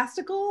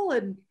fantastical,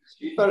 and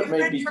she thought it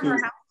may be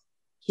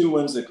too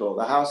whimsical.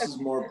 The house is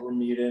more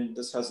Bermudan.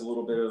 This has a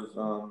little bit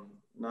of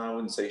no, I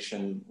wouldn't say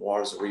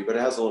chinoiserie, but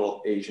it has a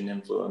little Asian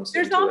influence.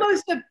 There's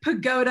almost a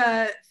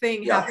pagoda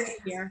thing happening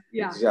here.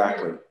 Yeah,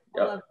 exactly.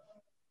 Yep.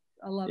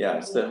 I love it. Yeah,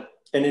 so,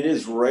 and it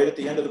is right at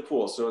the end of the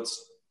pool, so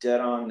it's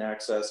dead on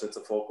access. It's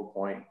a focal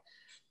point.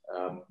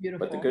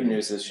 Beautiful. But the good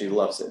news is she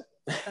loves it.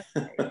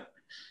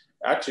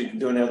 Actually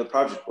doing another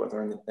project with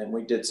her, and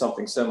we did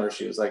something similar.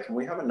 She was like, "Can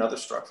we have another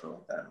structure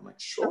like that?" I'm like,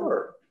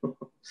 "Sure."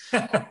 Look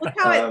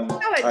how it, all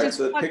right,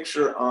 so the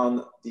picture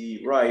on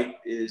the right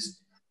is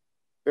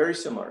very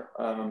similar.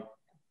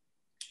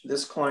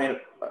 This client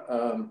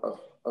of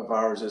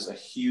ours is a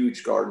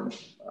huge gardener.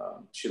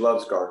 She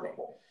loves gardening,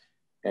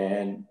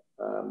 and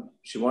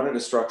she wanted a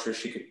structure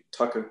she could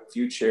tuck a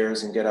few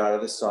chairs and get out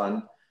of the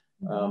sun,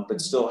 but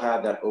still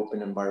have that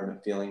open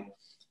environment feeling.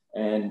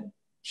 And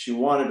she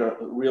wanted a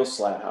real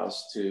slat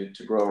house to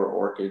grow her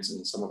orchids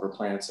and some of her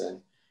plants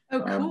in.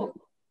 Oh, cool.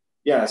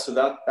 Yeah, so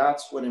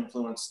that's what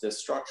influenced this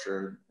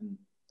structure. And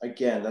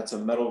again, that's a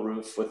metal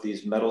roof with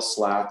these metal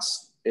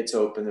slats. It's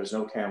open, there's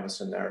no canvas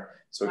in there,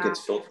 so it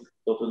gets filtered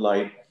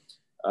light.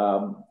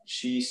 And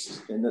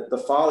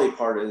the folly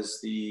part is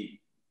the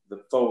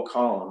faux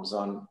columns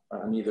on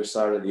either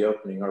side of the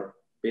opening are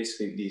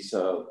basically these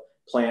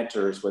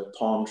planters with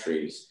palm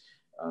trees.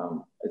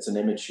 It's an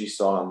image she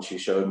saw and she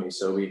showed me,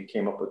 so we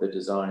came up with a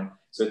design.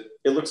 So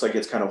it looks like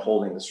it's kind of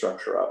holding the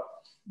structure up.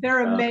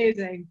 They're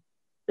amazing.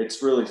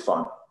 It's really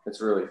fun.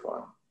 It's really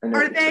fun. And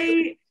are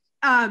they?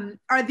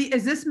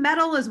 Is this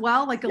metal as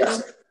well? Like a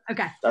little?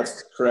 Okay.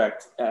 That's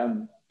correct.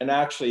 And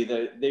actually,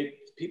 the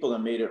people that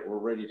made it were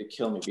ready to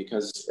kill me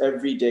because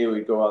every day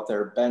we'd go out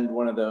there, bend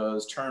one of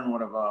those, turn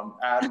one of them,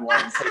 add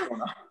one, take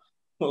one off.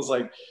 It was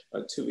like a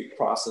 2-week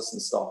process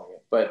installing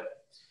it, but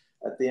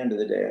at the end of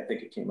the day, I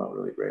think it came out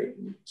really great.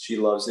 And she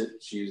loves it.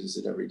 She uses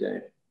it every day.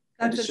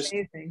 That's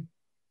amazing.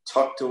 Just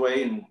tucked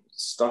away and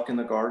stuck in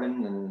the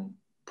garden and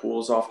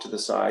pools off to the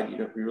side.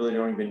 You really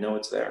don't even know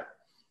it's there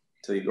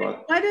until you go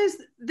out.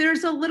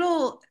 There's a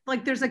little,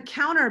 like there's a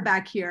counter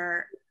back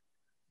here.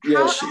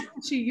 How does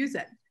she use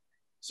it?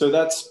 So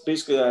that's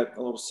basically a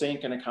little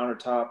sink and a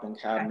countertop and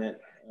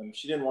cabinet.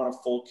 She didn't want a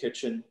full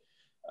kitchen.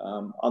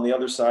 On the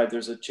other side,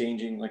 there's a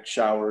changing like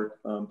shower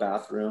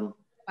bathroom.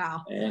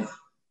 Wow.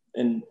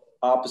 And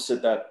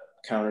opposite that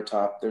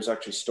countertop, there's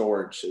actually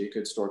storage. So you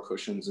could store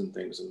cushions and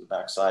things in the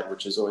backside,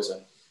 which is always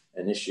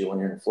an issue when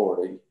you're in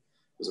Florida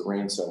because it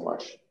rains so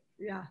much.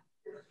 Yeah,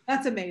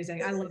 that's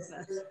amazing. I love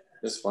this.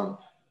 It's fun.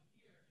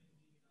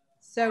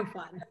 So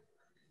fun.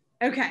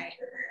 Okay.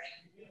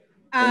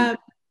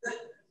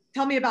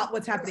 Tell me about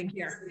what's happening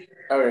here.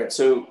 All right,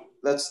 so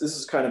this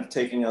is kind of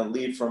taking a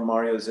lead from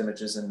Mario's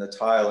images in the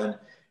tile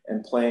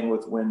and playing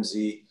with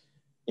whimsy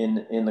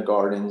in the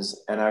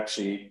gardens and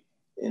actually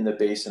in the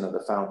basin of the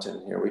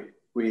fountain here.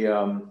 We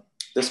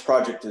this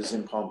project is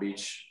in Palm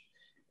Beach,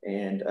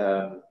 and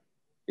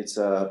it's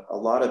a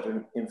lot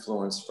of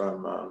influence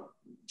from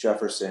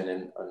Jefferson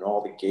and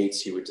all the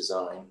gates he would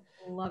design.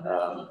 Love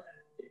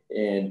it.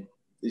 And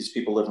these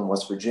people live in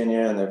West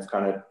Virginia, and they've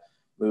kind of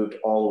moved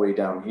all the way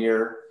down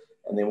here,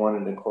 and they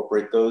wanted to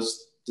incorporate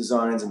those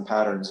designs and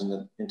patterns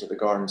into the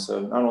garden. So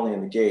not only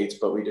in the gates,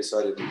 but we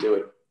decided to do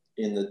it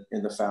in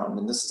the fountain.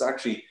 And this is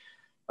actually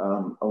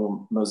a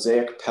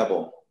mosaic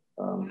pebble,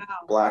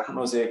 black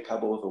mosaic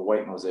pebble with a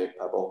white mosaic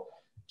pebble,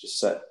 just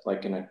set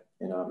like in a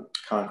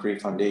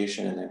concrete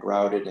foundation and then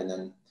grouted, and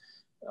then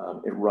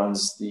it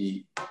runs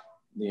the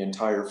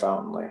entire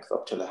fountain length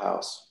up to the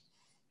house.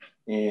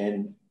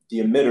 And the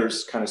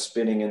emitters kind of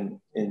spinning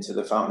into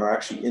the fountain are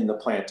actually in the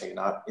planting,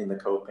 not in the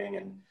coping.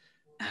 And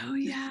oh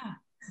yeah,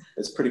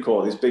 it's pretty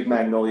cool. These big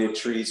magnolia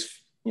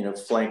trees,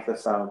 flank the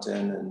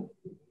fountain. And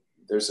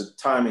there's a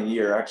time of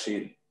year,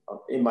 actually,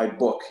 in my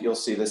book, you'll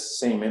see this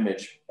same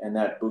image, and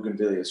that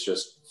bougainvillea is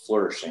just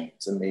flourishing.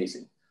 It's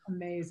amazing.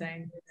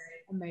 Amazing.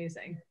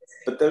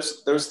 But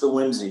there's the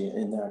whimsy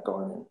in that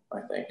garden,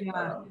 I think.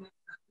 Yeah.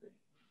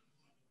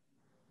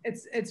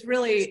 It's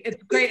great. And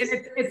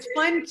it's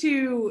fun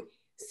to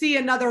see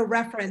another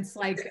reference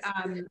like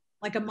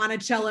a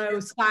Monticello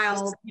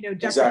style,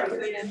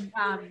 Jeffersonian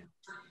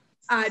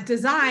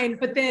design,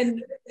 but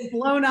then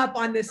blown up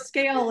on this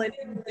scale and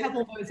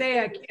pebble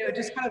mosaic. It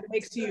just kind of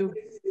makes you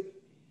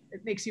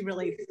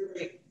really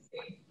think.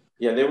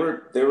 Yeah, they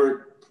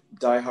were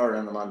diehard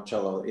on the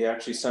Monticello. He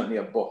actually sent me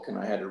a book, and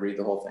I had to read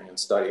the whole thing and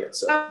study it.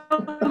 So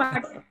oh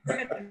my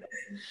goodness.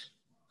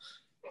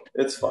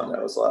 It's fun.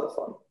 That was a lot of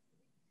fun.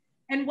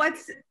 And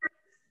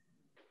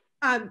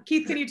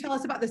Keith, can you tell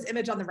us about this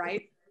image on the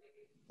right?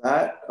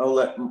 That I'll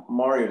let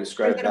Mario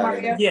describe that.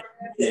 Mario?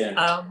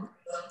 Yeah.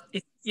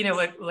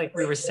 Like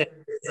we were saying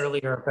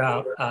earlier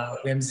about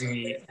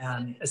whimsy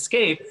and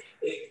escape,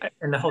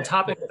 and the whole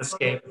topic of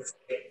escape,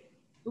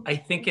 I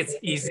think it's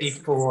easy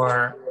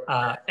for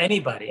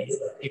anybody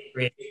to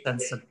create a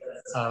sense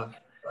of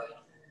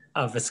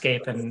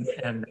escape and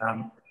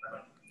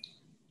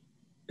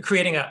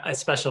creating a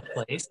special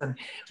place. And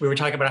we were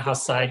talking about how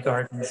side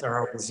gardens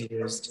are always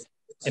used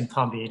in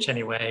Palm Beach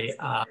anyway,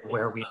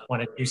 where we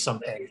want to do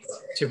something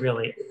to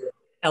really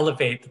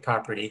elevate the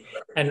property.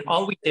 And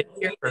all we did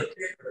here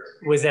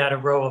was add a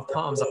row of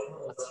palms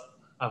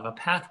of a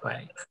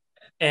pathway.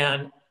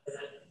 And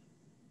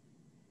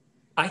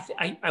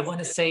I want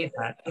to say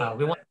that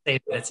we want to say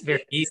that it's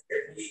very easy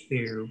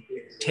to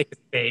take a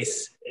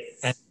space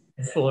and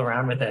fool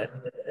around with it.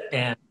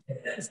 And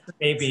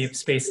maybe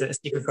space, a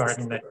secret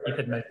garden that you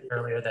had mentioned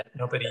earlier that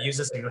nobody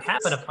uses or you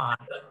happen upon.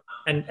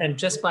 And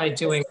just by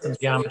doing some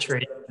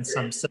geometry and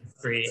some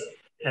symmetry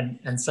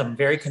and some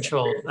very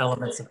controlled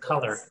elements of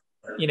color,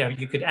 you know,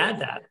 you could add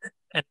that.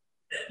 And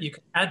you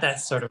can add that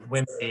sort of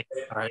whimsy,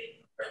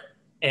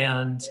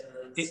 and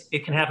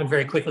it can happen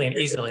very quickly and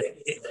easily.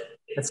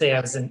 Let's say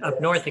I was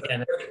up north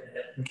again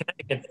in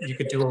Connecticut, you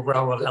could do a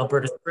row of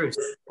Alberta spruce,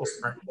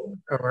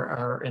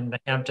 or in the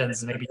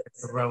Hamptons, maybe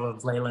a row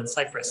of Leyland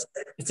cypress.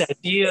 It's the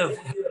idea of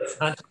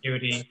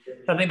continuity,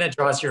 something that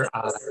draws your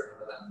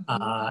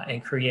eye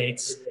and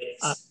creates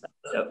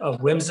a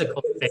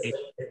whimsical space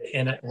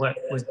in what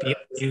would be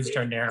used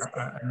or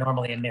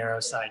normally a narrow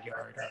side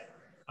yard.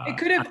 It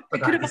could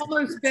have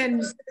almost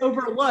been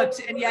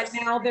overlooked, and yet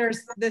now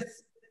there's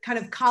this kind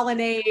of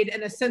colonnade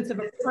and a sense of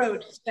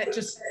approach that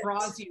just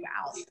draws you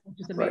out,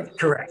 which is amazing. Right.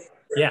 Correct.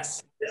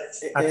 Yes.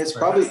 And it's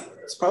probably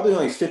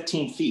only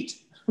 15 feet,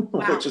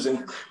 wow.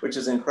 which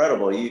is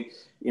incredible. You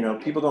know,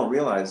 people don't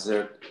realize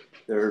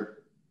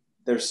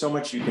there's so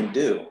much you can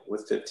do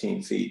with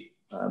 15 feet.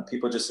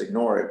 People just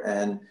ignore it.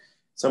 And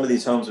some of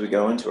these homes we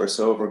go into are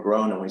so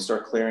overgrown, and we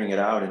start clearing it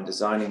out and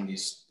designing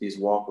these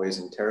walkways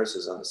and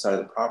terraces on the side of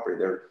the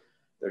property.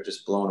 They're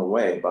just blown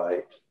away by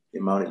the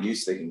amount of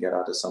use they can get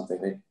out of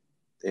something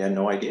they had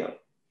no idea.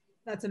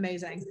 That's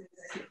amazing.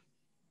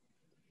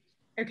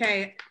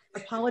 Okay,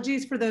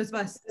 apologies for those of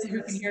us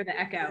who can hear the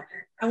echo.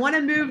 I want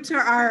to move to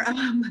our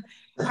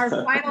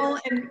final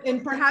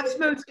and perhaps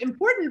most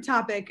important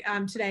topic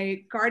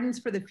today, gardens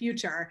for the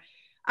future.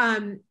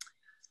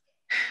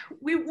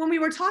 When we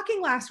were talking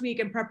last week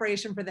in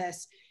preparation for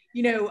this,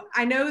 you know,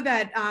 I know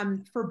that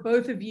for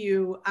both of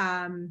you,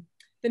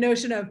 the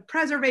notion of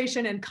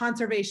preservation and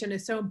conservation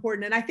is so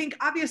important. And I think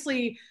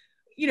obviously,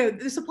 you know,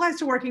 this applies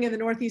to working in the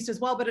Northeast as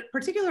well, but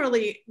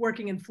particularly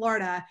working in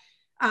Florida.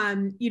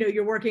 You know,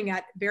 you're working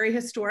at very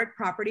historic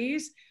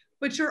properties,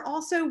 but you're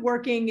also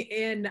working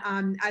in,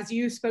 as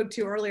you spoke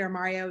to earlier,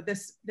 Mario,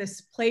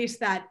 this place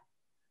that,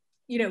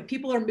 you know,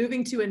 people are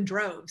moving to in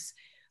droves.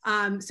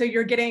 So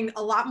you're getting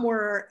a lot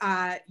more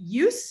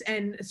use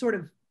and sort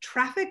of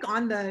traffic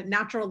on the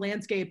natural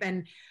landscape.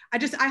 And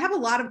I have a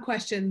lot of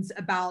questions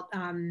about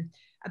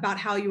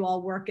how you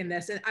all work in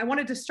this. And I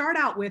wanted to start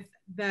out with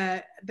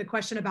the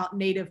question about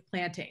native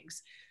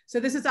plantings. So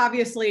this has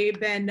obviously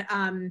been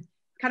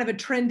kind of a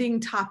trending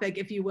topic,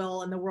 if you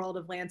will, in the world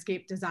of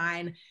landscape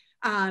design.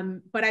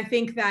 But I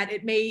think that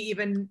it may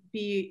even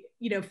be,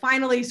 you know,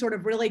 finally sort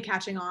of really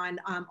catching on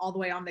all the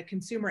way on the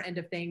consumer end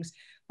of things.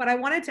 But I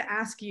wanted to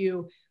ask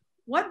you,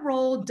 what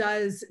role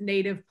does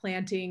native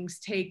plantings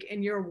take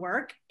in your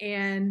work,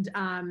 and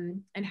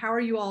how are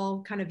you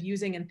all kind of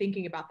using and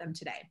thinking about them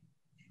today?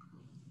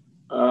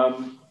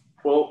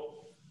 Well,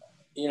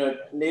 you know,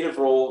 native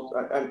role,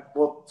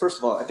 well, first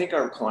of all, I think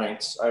our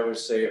clients, I would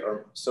say,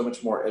 are so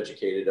much more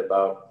educated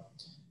about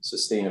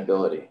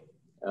sustainability.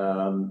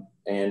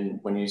 And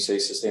when you say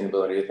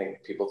sustainability, I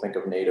think people think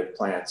of native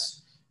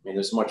plants. I mean,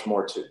 there's much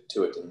more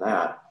to it than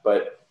that.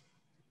 But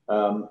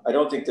I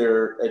don't think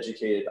they're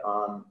educated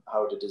on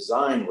how to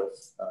design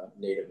with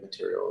native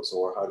materials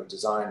or how to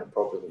design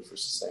appropriately for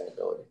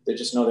sustainability. They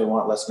just know they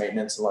want less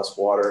maintenance and less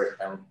water,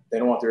 and they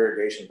don't want their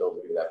irrigation bill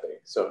to be that big.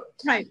 So,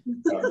 right.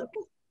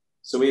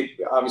 So we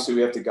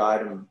have to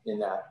guide them in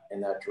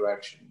that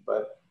direction.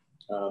 But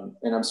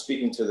and I'm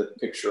speaking to the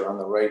picture on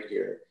the right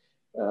here.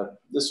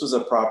 This was a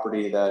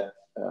property that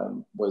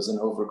was an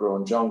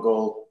overgrown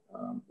jungle.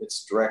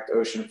 It's direct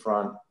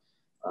oceanfront.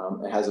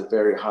 It has a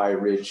very high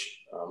ridge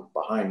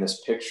behind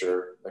this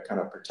picture that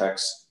kind of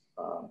protects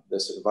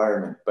this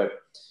environment.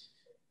 But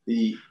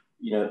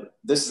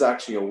this is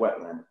actually a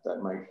wetland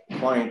that my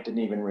client didn't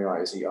even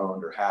realize he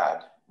owned or had.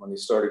 When they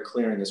started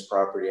clearing this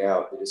property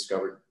out, they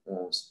discovered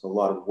a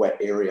lot of wet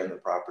area in the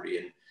property,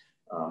 and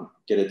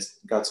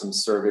got some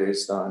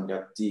surveys done,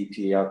 got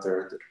DEP out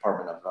there at the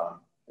Department of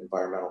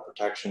Environmental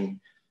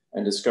Protection,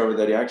 and discovered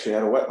that he actually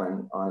had a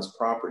wetland on his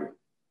property.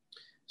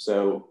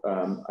 So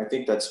I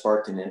think that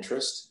sparked an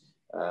interest,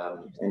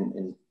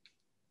 and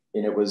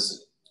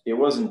it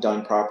wasn't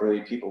done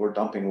properly. People were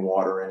dumping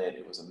water in it.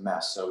 It was a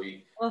mess. So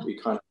we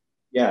kind of,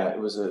 it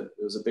was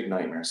a big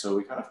nightmare. So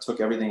we kind of took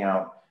everything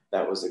out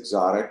that was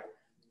exotic,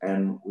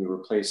 and we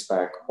replaced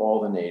back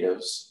all the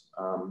natives.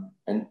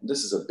 And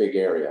this is a big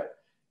area,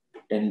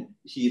 and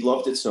he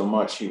loved it so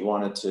much he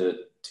wanted to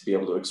be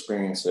able to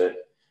experience it.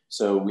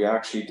 So we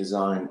actually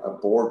designed a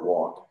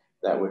boardwalk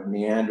that would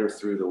meander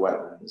through the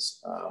wetlands.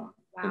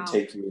 And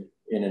take you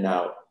in and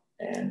out.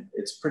 And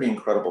it's pretty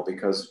incredible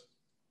because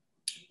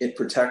it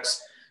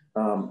protects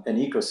an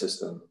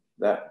ecosystem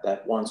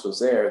that once was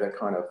there, that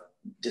kind of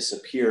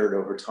disappeared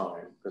over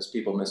time because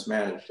people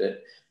mismanaged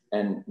it.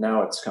 And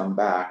now it's come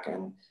back,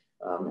 and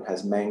it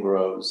has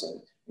mangroves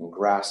and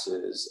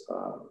grasses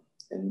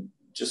and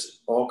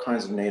just all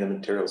kinds of native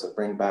materials that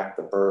bring back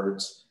the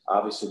birds,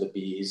 obviously the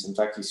bees. In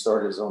fact, he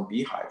started his own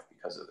beehive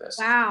because of this.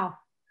 Wow.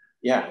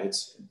 Yeah,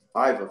 it's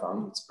 5 of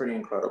them. It's pretty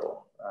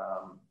incredible.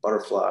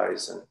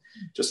 Butterflies and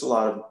just a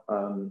lot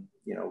of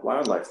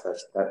wildlife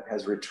that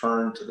has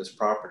returned to this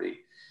property.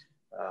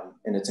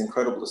 And it's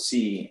incredible to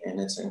see, and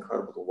it's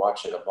incredible to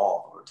watch it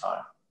evolve over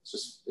time.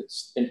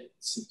 It's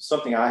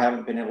something I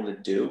haven't been able to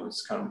do.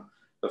 It's kind of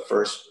the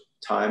first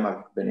time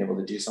I've been able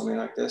to do something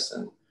like this,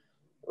 and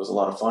it was a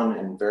lot of fun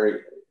and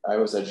I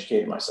was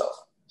educating myself.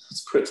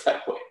 Let's put it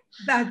that way.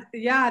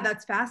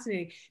 That's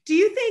fascinating. Do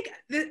you think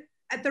that,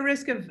 at the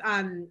risk of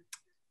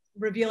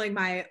revealing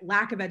my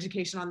lack of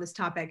education on this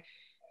topic,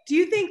 do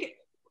you think,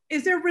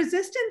 is there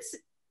resistance,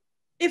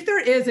 if there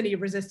is any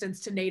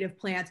resistance to native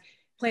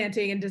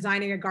planting and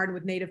designing a garden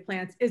with native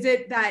plants? Is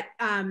it that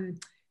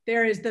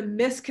there is the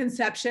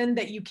misconception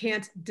that you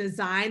can't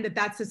design,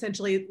 that's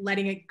essentially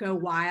letting it go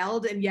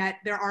wild, and yet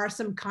there are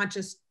some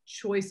conscious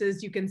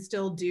choices you can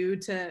still do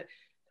to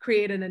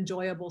create an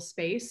enjoyable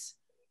space?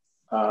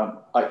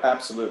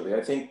 Absolutely.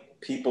 I think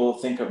people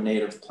think of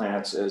native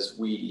plants as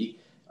weedy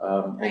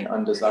and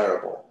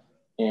undesirable.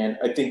 And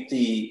I think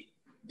the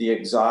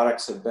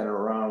exotics have been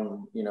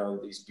around,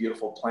 these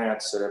beautiful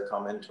plants that have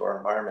come into our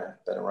environment,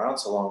 have been around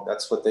so long.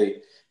 That's what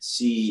they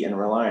see and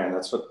rely on.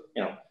 That's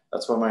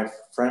what my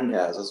friend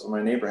has. That's what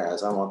my neighbor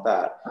has. I want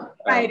that.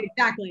 Right,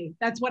 exactly.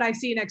 That's what I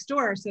see next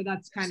door. So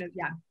that's kind of,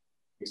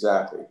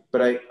 Exactly.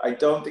 But I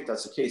don't think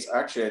that's the case.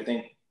 Actually, I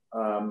think,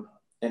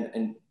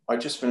 and I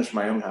just finished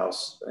my own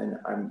house, and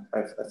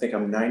I think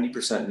I'm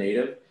 90%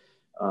 native.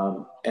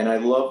 And I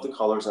love the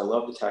colors. I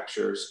love the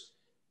textures.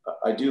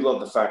 I do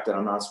love the fact that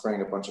I'm not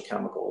spraying a bunch of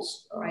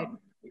chemicals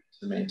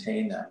to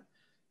maintain them.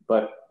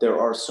 But there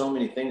are so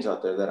many things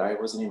out there that I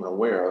wasn't even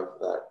aware of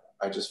that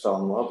I just fell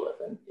in love with.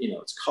 And,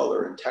 it's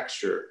color and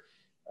texture.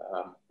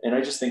 And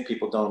I just think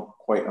people don't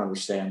quite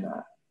understand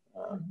that.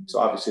 So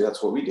obviously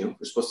that's what we do.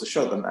 We're supposed to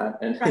show them that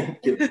and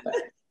give them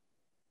that.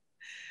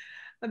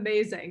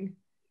 Amazing.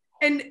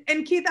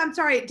 And Keith, I'm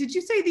sorry, did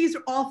you say these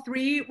all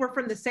 3 were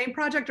from the same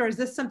project, or is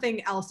this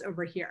something else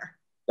over here?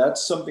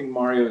 That's something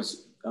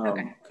Mario's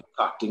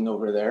concocting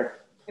over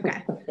there.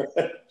 Okay.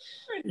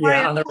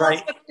 Yeah, on the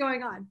right. What's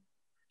going on?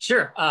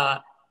 Sure.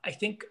 I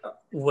think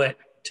what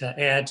to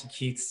add to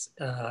Keith's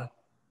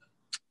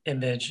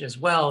image as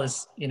well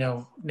is,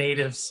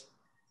 natives,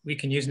 we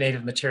can use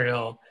native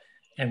material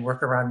and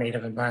work around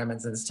native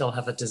environments and still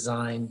have a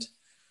designed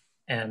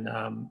and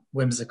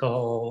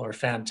whimsical or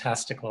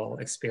fantastical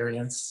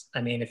experience.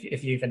 I mean,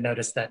 if you even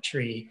notice that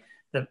tree,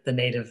 the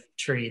native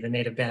tree, the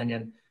native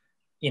banyan,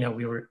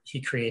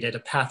 he created a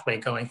pathway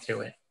going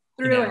through it.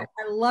 I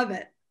love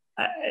it.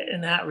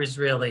 And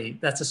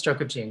that's a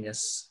stroke of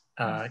genius,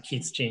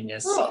 Keith's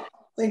genius. Oh,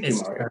 thank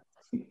you, Mario.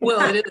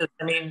 Well, it is.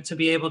 I mean, to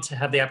be able to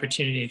have the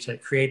opportunity to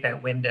create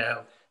that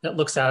window that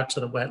looks out to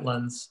the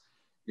wetlands,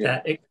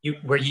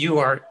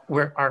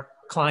 where our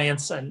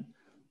clients and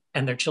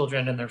their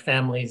children and their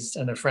families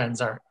and their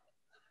friends are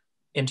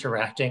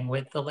interacting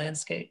with the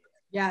landscape.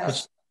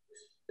 Yes.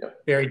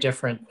 Very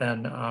different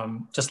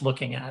than just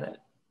looking at it,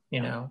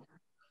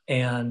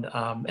 And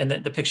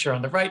the picture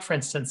on the right, for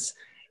instance,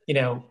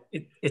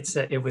 it's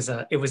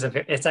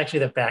actually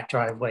the back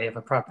driveway of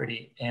a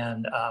property,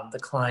 and the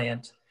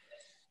client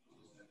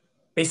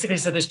basically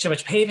said there's too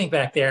much paving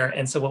back there,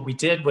 and so what we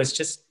did was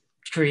just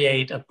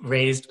create a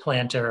raised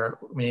planter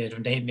made of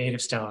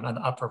native stone on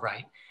the upper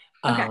right.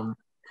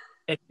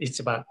 It's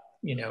about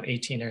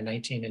 18 or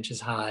 19 inches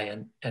high,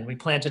 and we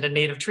planted a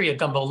native tree, a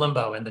gumbo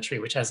limbo, in the tree,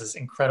 which has this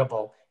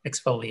incredible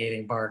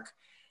exfoliating bark.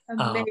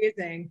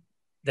 Amazing.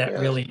 That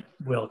really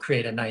will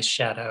create a nice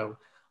shadow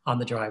on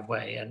the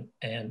driveway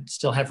and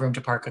still have room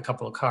to park a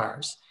couple of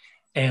cars.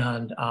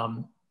 And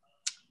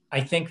I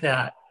think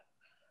that,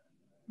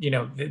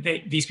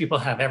 these people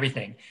have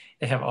everything.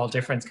 They have all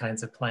different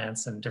kinds of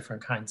plants and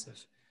different kinds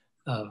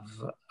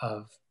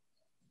of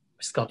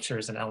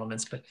sculptures and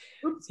elements, but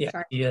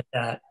idea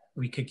that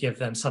we could give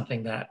them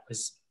something that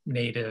was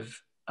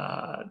native,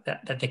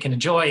 that they can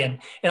enjoy, and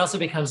it also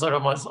becomes sort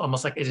of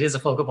almost like it is a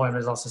focal point, but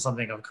it's also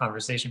something of a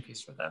conversation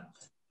piece for them.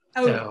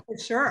 Oh, for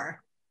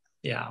sure.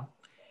 Yeah.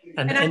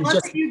 And I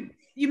love that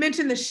you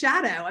mentioned the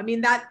shadow. I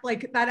mean, that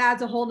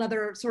adds a whole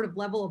nother sort of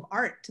level of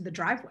art to the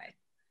driveway.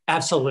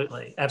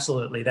 Absolutely.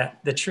 That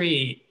the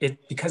tree,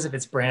 because of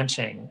its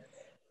branching,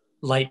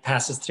 light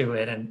passes through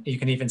it, and you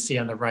can even see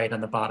on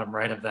the bottom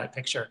right of that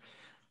picture,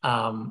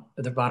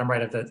 the bottom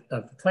right of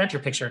the planter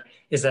picture,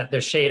 is that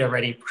there's shade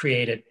already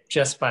created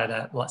just by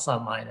that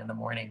sunlight in the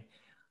morning.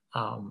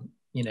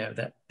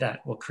 That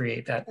will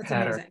create that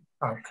pattern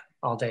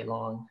all day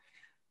long.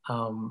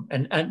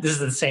 And this is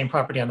the same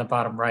property on the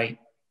bottom right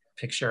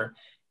picture.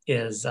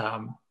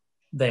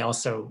 They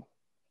also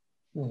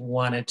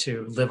wanted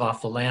to live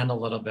off the land a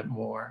little bit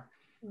more.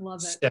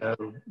 Love it.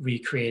 So we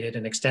created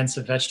an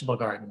extensive vegetable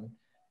garden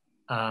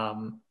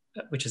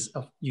which is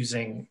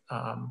using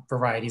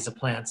varieties of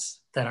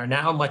plants that are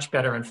now much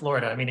better in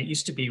Florida. I mean, it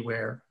used to be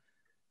where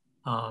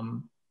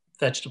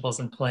vegetables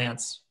and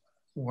plants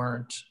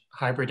weren't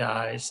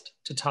hybridized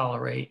to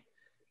tolerate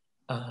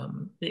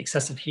the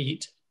excessive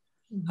heat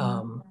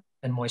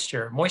and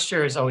moisture.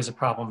 Moisture is always a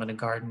problem in a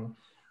garden.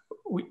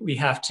 We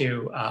have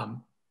to,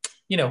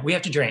 we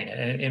have to drain it.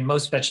 And in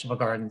most vegetable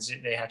gardens,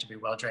 they have to be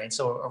well drained.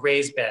 So a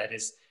raised bed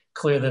is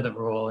clearly the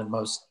rule in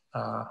most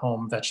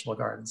home vegetable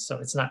gardens. So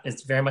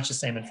it's very much the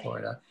same in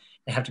Florida.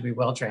 They have to be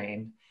well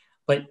drained.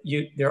 But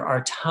there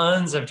are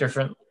tons of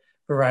different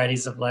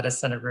varieties of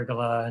lettuce and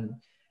arugula and,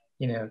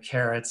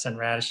 carrots and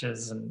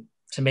radishes and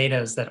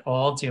tomatoes that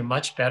all do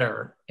much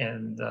better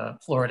in the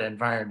Florida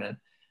environment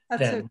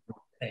than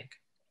I think.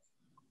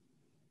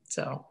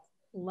 So.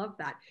 Love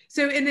that.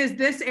 So is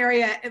this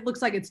area, it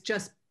looks like is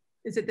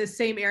it this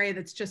same area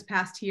that's just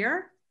past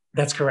here?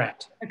 That's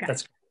correct. Okay.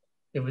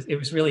 It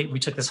was really, we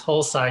took this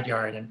whole side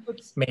yard and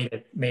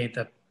made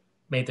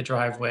the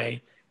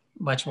driveway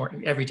much more,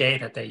 every day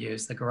that they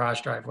use the garage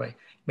driveway,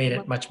 made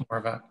it much more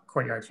of a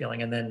courtyard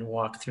feeling, and then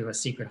walk through a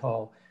secret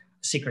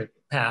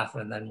path,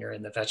 and then you're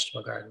in the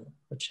vegetable garden,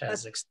 which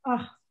has.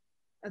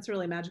 That's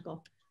really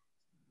magical.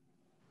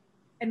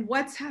 And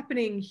what's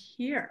happening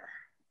here?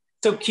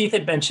 So Keith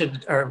had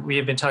mentioned, or we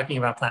have been talking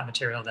about plant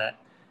material that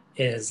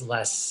is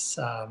less,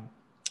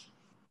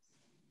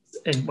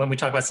 and when we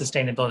talk about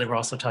sustainability, we're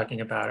also talking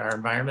about our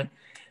environment.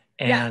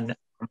 And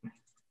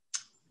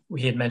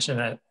we had mentioned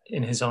that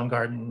in his own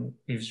garden,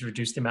 he's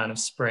reduced the amount of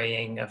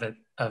spraying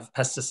of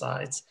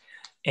pesticides.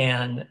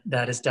 And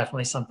that is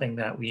definitely something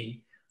that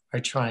we are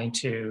trying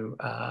to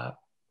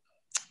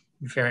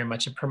very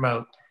much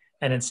promote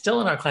and instill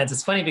in our clients.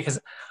 It's funny because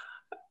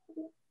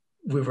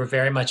we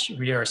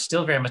are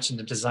still very much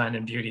into design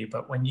and beauty,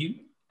 but when you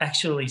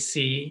actually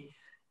see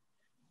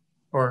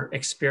or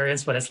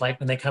experience what it's like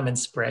when they come and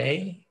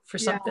spray for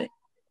something,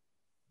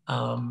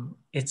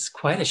 it's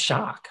quite a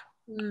shock.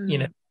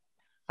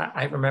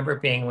 I remember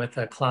being with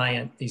a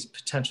client, these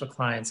potential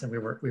clients, and we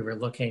were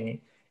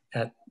looking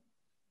at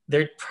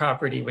their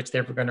property, which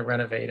they were going to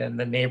renovate, and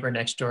the neighbor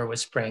next door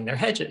was spraying their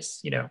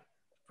hedges,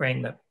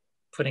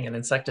 putting an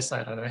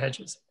insecticide on their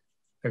hedges,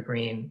 their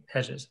green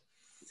hedges.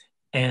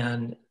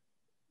 And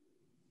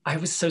I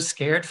was so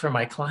scared for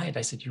my client.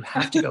 I said, you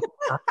have to go.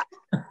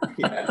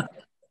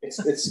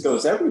 It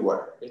goes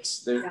everywhere.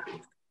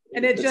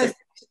 And it just,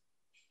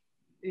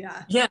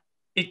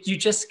 you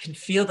just can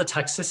feel the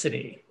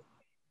toxicity.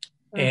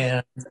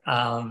 And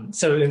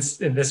so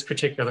in this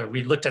particular,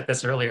 we looked at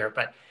this earlier,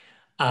 but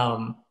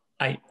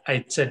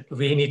I said,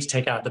 we need to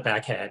take out the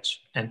back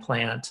hedge and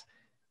plant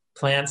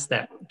plants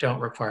that don't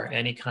require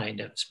any kind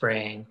of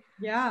spraying.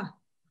 Yeah.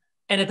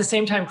 And at the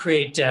same time,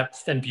 create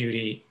depth and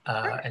beauty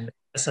and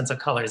a sense of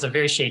color. It's a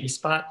very shady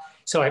spot.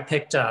 So I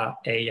picked a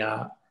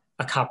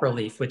copper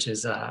leaf, which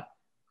is,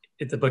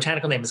 the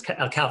botanical name is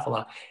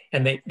alcalphala,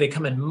 and they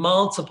come in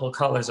multiple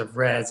colors of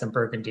reds and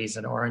burgundies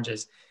and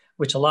oranges,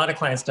 which a lot of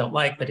clients don't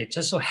like, but it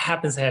just so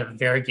happens to have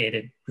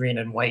variegated green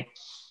and white,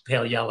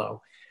 pale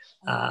yellow.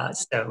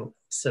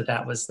 So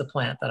that was the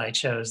plant that I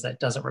chose that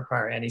doesn't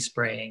require any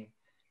spraying.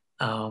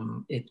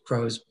 It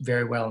grows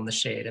very well in the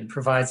shade and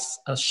provides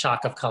a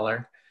shock of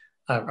color,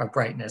 of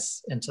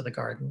brightness into the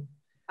garden.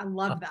 I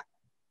love that.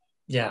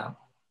 Yeah,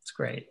 it's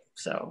great.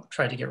 So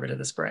try to get rid of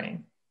the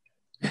spraying.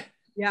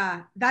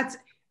 Yeah, that's,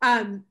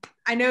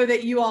 I know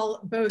that you all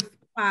both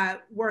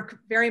work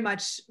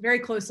very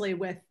closely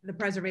with the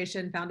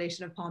Preservation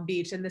Foundation of Palm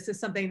Beach. And this is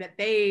something that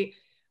they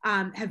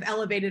have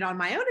elevated on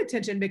my own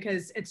attention,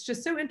 because it's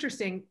just so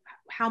interesting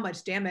how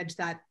much damage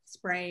that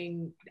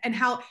spraying, and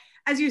how,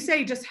 as you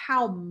say, just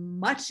how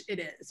much it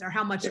is, or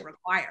how much it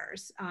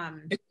requires.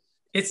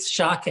 It's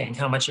shocking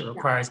how much it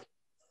requires.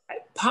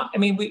 I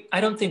mean,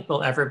 I don't think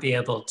we'll ever be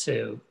able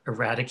to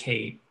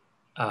eradicate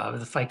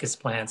the ficus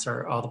plants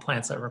or all the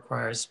plants that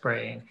require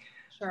spraying.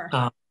 Sure.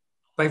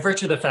 By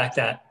virtue of the fact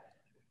that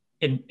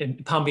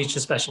in Palm Beach,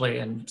 especially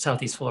in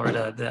Southeast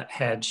Florida, the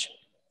hedge,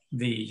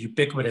 the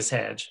ubiquitous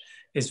hedge,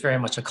 is very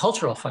much a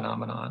cultural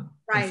phenomenon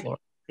in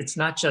Florida. It's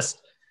not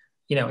just,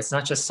 it's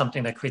not just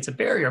something that creates a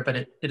barrier, but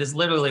it is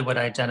literally what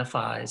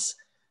identifies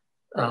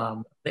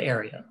the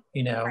area,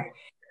 Right.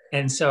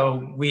 And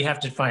so we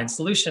have to find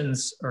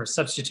solutions or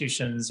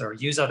substitutions or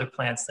use other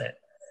plants that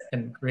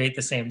can create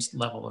the same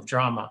level of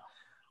drama.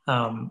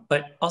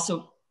 But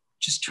also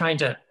just trying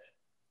to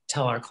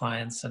tell our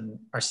clients and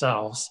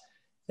ourselves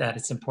that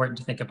it's important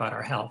to think about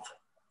our health.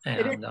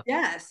 And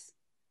yes,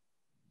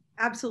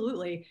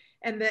 absolutely.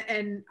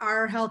 And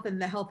our health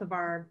and the health of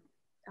our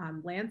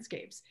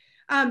landscapes.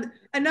 And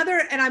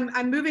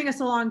I'm moving us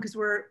along because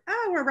we're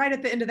right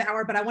at the end of the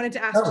hour, but I wanted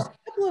to ask just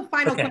a couple of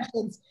final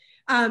questions.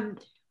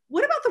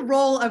 What about the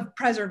role of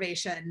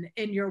preservation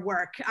in your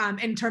work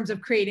in terms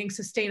of creating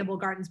sustainable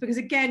gardens? Because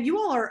again, you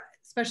all are,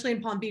 especially in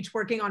Palm Beach,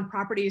 working on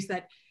properties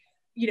that,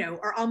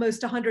 are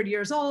almost 100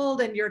 years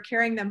old, and you're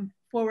carrying them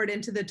forward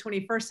into the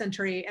 21st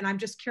century. And I'm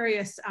just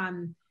curious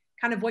kind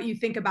of what you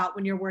think about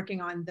when you're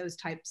working on those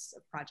types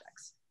of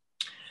projects.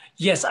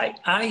 Yes,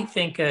 I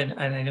think, and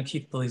I know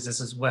Keith believes this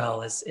as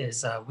well,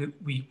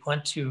 we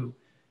want to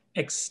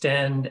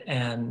extend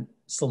and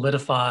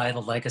solidify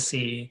the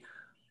legacy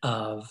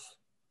of,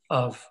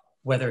 of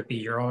whether it be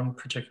your own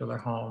particular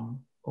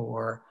home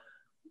or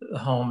a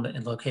home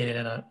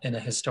located in a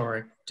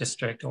historic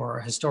district or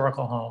a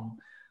historical home,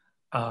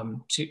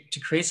 to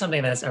create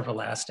something that's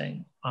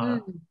everlasting,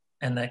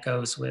 and that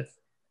goes with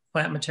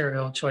plant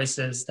material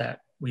choices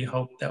that we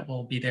hope that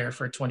will be there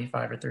for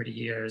 25 or 30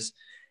 years.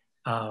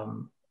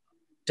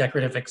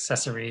 Decorative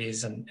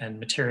accessories and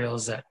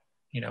materials that,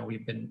 you know,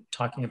 we've been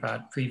talking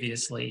about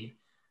previously,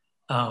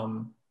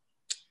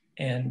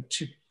 and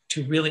to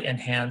really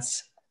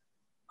enhance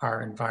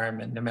our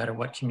environment, no matter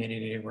what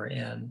community we're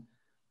in,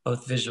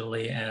 both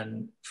visually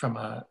and from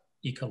a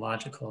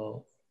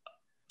ecological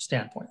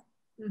standpoint.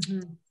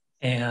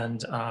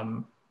 And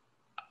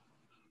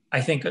I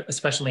think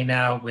especially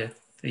now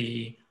with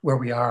where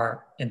we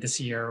are in this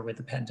year with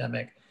the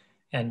pandemic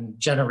and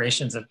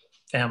generations of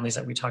families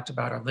that we talked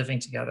about are living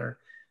together,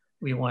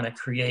 we want to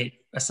create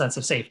a sense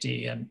of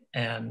safety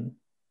and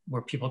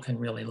where people can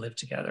really live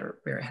together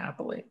very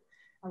happily.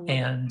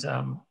 And,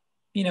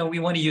 you know, we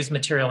want to use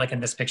material like in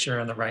this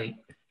picture on the right,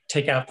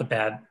 take out the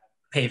bad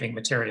paving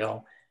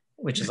material,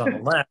 which is on the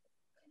left,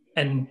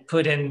 and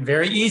put in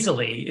very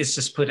easily is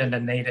just put in a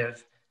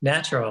native,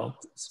 natural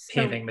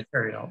paving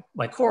material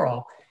like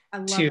coral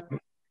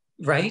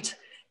right?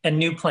 And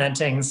new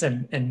plantings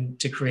and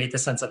to create the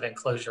sense of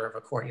enclosure of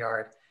a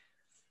courtyard.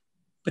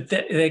 But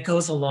that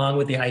goes along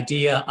with the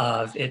idea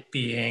of it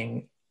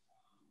being,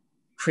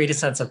 create a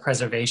sense of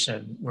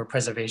preservation where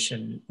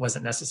preservation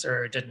wasn't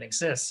necessary or didn't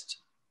exist,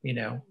 you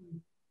know?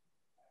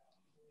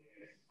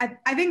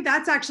 I think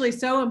that's actually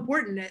so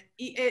important.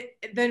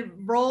 The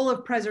role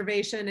of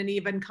preservation and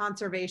even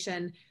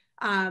conservation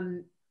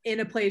in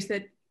a place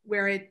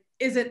where it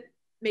isn't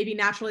maybe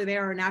naturally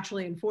there or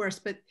naturally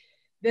enforced, but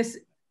this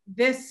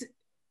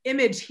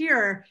image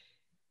here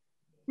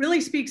really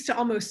speaks to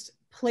almost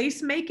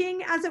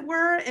placemaking, as it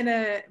were, in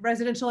a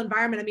residential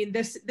environment. I mean,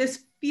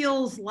 this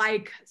feels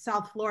like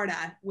South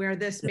Florida, where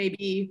this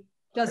maybe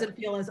doesn't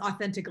feel as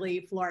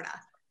authentically Florida.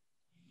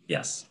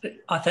 Yes,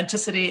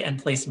 authenticity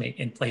and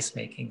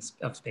placemaking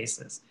of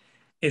spaces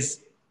is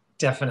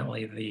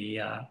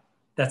definitely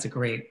that's a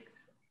great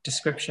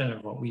description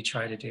of what we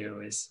try to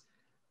do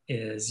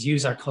is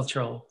use our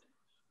cultural,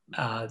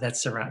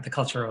 the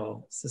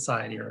cultural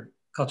society or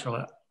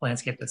cultural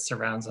landscape that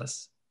surrounds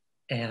us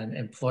and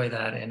employ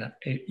that in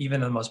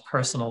even the most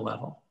personal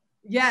level.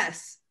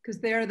 Yes,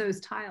 because there are those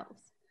tiles.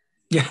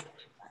 Yeah,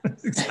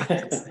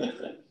 exactly.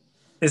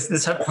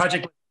 This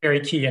project was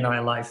very key in my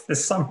life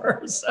this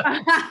summer. So.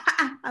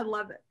 I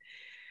love it.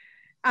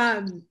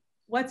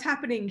 What's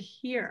happening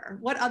here?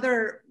 What have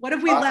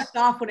we left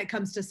off when it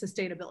comes to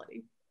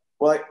sustainability?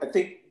 Well, I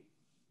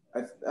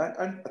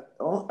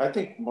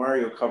think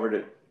Mario covered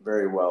it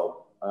very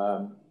well.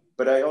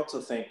 But I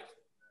also think,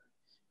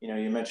 you know,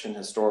 you mentioned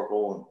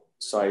historical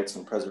sites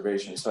and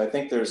preservation. So I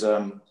think there's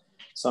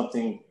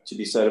something to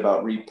be said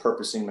about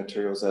repurposing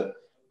materials that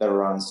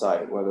are on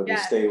site, whether they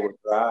stay where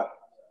they're at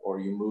or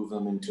you move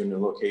them into a new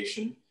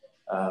location.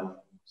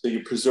 So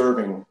you're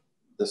preserving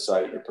the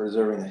site, you're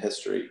preserving the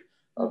history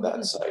of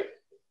that site.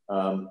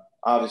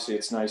 Obviously,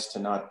 it's nice to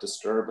not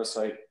disturb a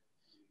site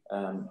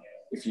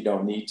if you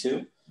don't need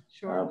to.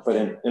 Sure.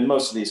 But in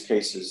most of these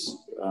cases,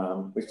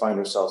 we find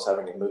ourselves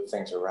having to move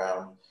things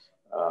around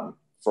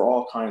for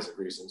all kinds of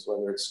reasons,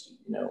 whether it's,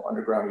 you know,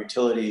 underground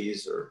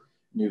utilities or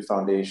new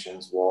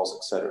foundations, walls,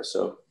 et cetera.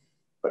 So,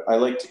 but I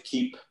like to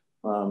keep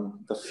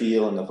the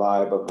feel and the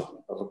vibe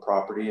of a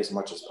property as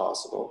much as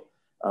possible.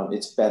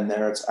 It's been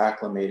there, it's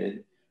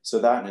acclimated. So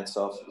that in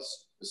itself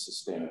is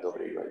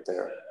sustainability right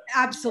there.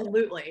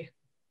 Absolutely.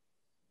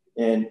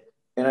 And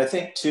I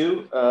think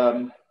too,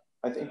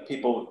 I think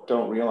people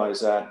don't realize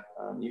that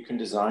you can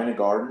design a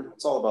garden.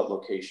 It's all about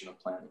location of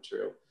plant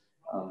material.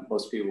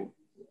 Most people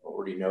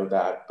already know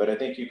that, but I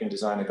think you can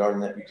design a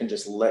garden that you can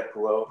just let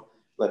grow,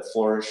 let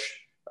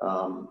flourish,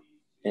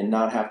 and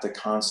not have to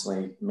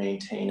constantly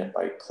maintain it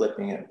by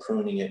clipping it,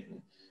 pruning it,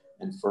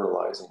 and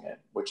fertilizing it,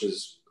 which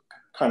is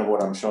kind of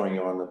what I'm showing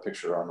you on the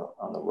picture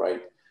on the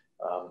right.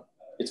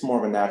 It's more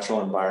of a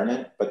natural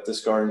environment, but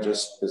this garden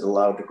just is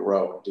allowed to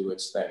grow and do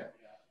its thing.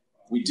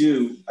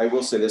 I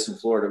will say this, in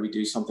Florida, we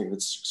do something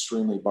that's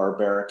extremely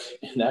barbaric,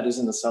 and that is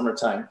in the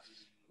summertime,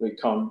 we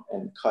come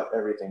and cut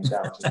everything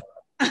down to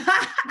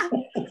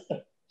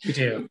You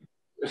do.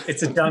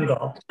 It's a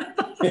jungle.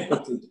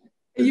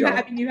 You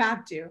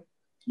have to.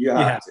 You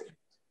have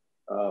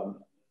to.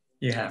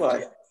 Yeah.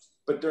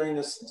 But during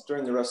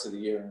the rest of the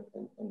year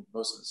and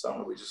most of the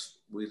summer, we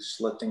just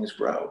let things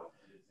grow.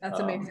 That's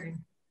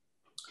amazing.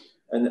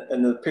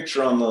 And the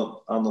picture on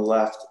the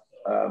left,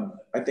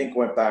 I think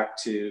went back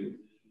to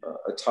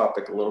a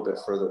topic a little bit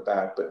further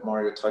back, but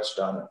Mario touched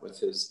on it with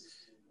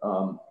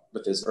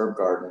his herb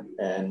garden.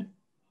 And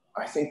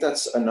I think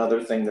that's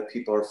another thing that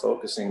people are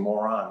focusing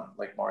more on,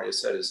 like Mario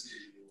said, is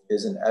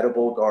an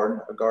edible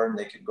garden, a garden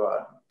they can go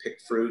out and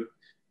pick fruit,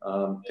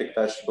 pick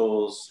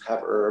vegetables,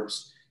 have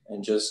herbs,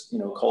 and just, you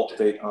know,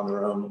 cultivate on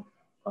their own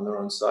on their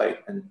own site.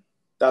 And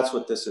that's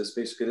what this is.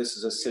 Basically, this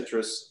is a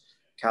citrus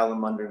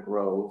calamundar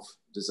grove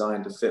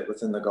designed to fit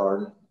within the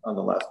garden on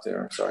the left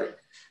there, I'm sorry.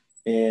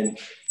 And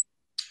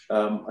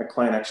my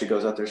client actually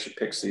goes out there, she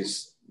picks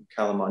these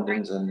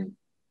calamundars and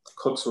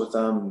cooks with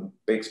them,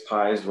 bakes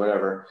pies,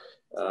 whatever.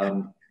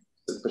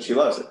 But she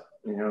loves it.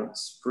 You know,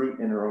 it's fruit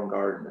in her own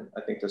garden. And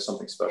I think there's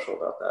something special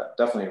about that.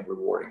 Definitely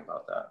rewarding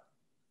about that.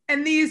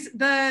 And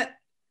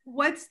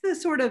what's the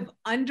sort of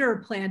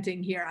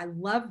underplanting here? I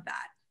love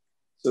that.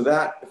 So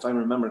that, if I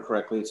remember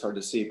correctly, it's hard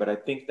to see, but I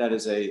think that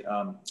is a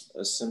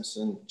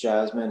Simpson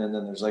jasmine, and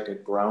then there's like a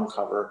ground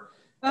cover,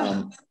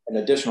 an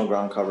additional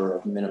ground cover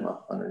of minima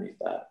underneath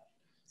that.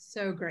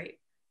 So great.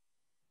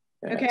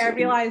 Yeah, okay, I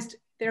realized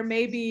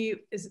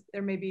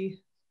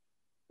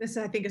this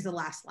I think is the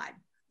last slide.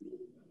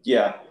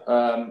 Yeah,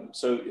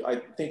 so I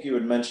think you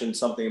had mentioned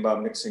something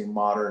about mixing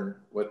modern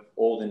with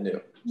old and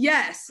new.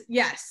 Yes,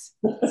 yes.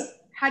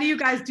 How do you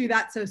guys do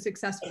that so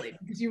successfully?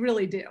 Because you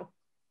really do.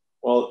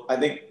 Well, I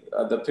think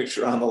the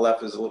picture on the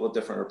left is a little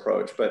different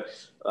approach, but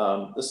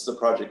this is a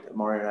project that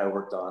Mario and I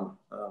worked on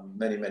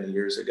many, many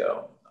years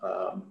ago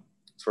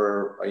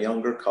for a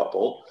younger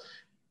couple,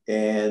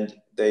 and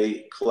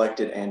they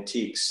collected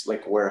antiques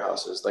like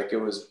warehouses. Like it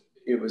was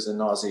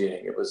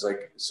nauseating. It was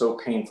like so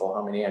painful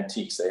how many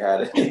antiques they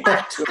had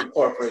to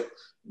incorporate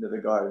into the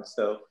garden.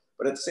 So,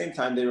 but at the same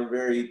time, they were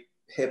very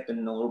hip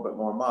and a little bit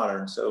more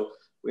modern. So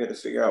we had to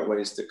figure out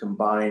ways to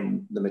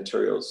combine the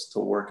materials to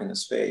work in the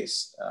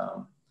space.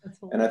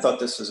 And I thought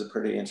this was a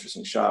pretty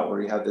interesting shot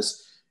where you have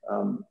this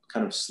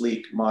kind of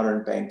sleek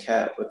modern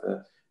banquette with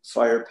a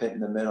fire pit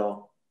in the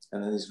middle,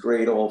 and then these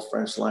great old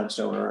French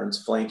limestone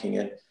urns flanking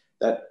it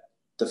that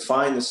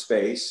define the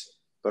space,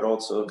 but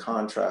also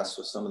contrast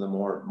with some of the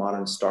more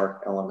modern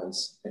stark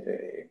elements,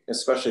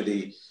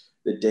 especially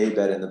the day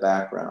bed in the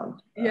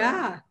background.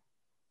 Yeah.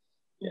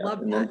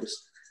 Love and that. Then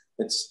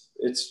it's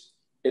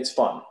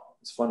fun.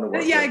 It's fun to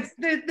work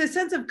with. The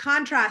sense of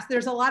contrast,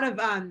 there's a lot of,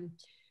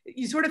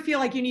 you sort of feel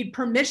like you need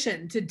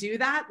permission to do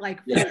that, like,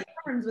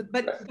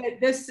 but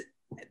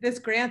this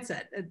grants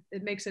it.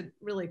 It makes it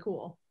really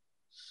cool.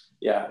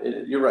 Yeah,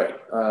 you're right.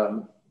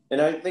 And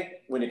I think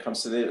when it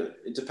comes to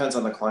it depends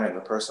on the client and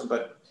the person,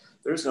 but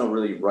there's no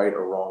really right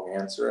or wrong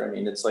answer. I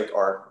mean, it's like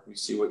art. You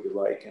see what you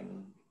like,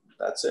 and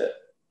that's it.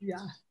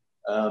 Yeah.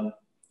 And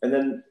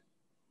then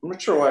I'm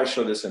not sure why I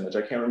showed this image.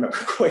 I can't remember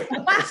quite.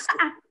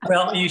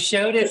 Well, you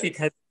showed it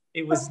because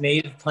it was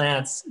native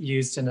plants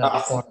used in a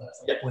form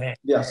way.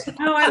 Yes.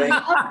 Oh, I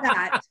love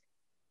that.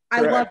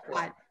 I love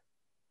that.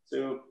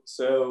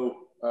 So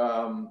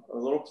a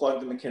little plug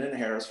to McKinnon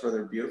Harris for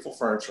their beautiful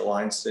furniture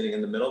line sitting in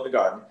the middle of the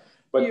garden.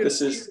 But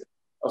this is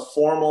a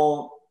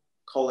formal,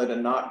 call it a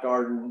knot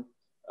garden,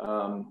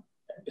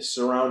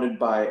 surrounded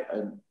by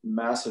a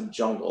massive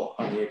jungle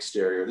on the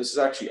exterior. This is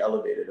actually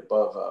elevated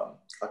above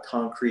a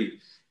concrete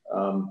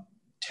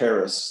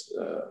terrace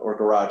or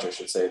garage, I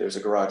should say. There's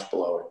a garage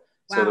below it.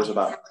 Wow. So there's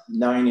about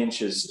 9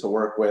 inches to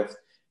work with.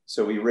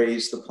 So we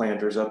raised the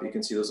planters up. You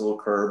can see those little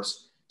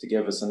curbs to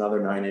give us another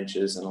 9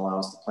 inches and allow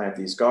us to plant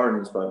these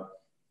gardens. But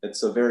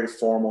it's a very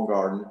formal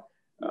garden.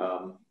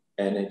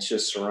 And it's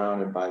just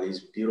surrounded by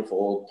these beautiful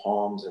old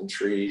palms and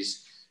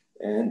trees.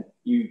 And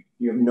you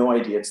have no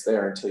idea it's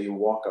there until you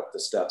walk up the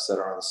steps that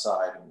are on the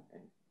side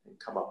and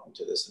come up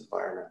into this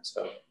environment.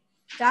 So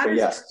that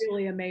is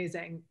really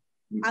amazing.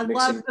 I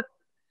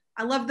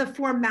love the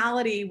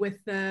formality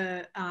with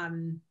the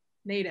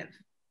native.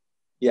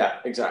 Yeah,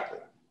 exactly.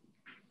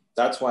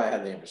 That's why I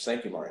had the image.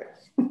 Thank you, Mario.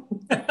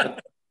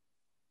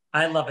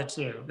 I love it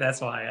too.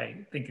 That's why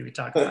I think we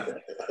talked about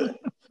it.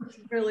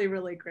 Really,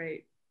 really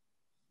great.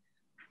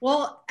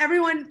 Well,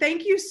 everyone,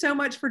 thank you so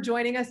much for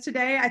joining us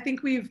today. I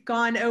think we've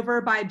gone over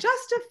by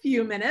just a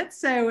few minutes.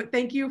 So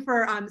thank you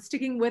for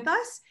sticking with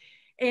us.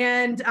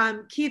 And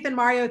Keith and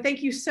Mario,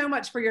 thank you so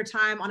much for your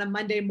time on a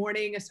Monday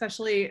morning,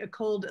 especially a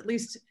cold, at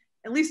least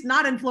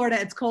not in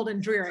Florida, it's cold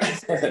and dreary.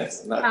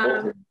 It's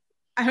not cold.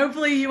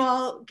 Hopefully you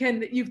all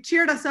you've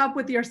cheered us up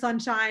with your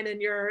sunshine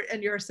and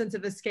your sense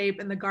of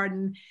escape in the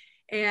garden.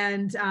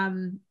 And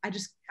I'm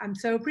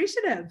so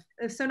appreciative.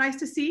 It's so nice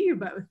to see you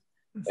both.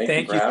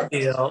 Thank you,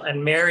 Steele.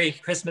 And Merry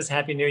Christmas,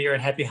 Happy New Year,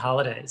 and Happy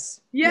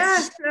Holidays.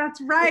 Yes, that's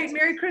right.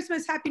 Merry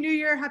Christmas, Happy New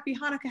Year, Happy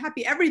Hanukkah,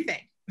 Happy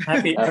everything.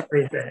 Happy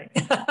everything.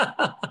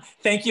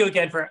 Thank you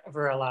again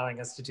for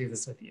allowing us to do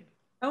this with you.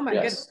 Oh my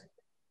goodness.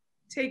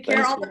 Take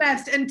care, all the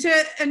best. And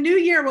to a new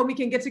year when we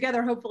can get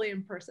together, hopefully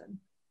in person.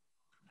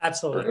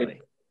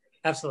 Absolutely.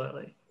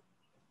 Absolutely.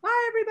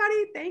 Bye,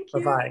 everybody. Thank you.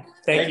 Bye-bye.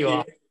 Thank you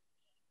all.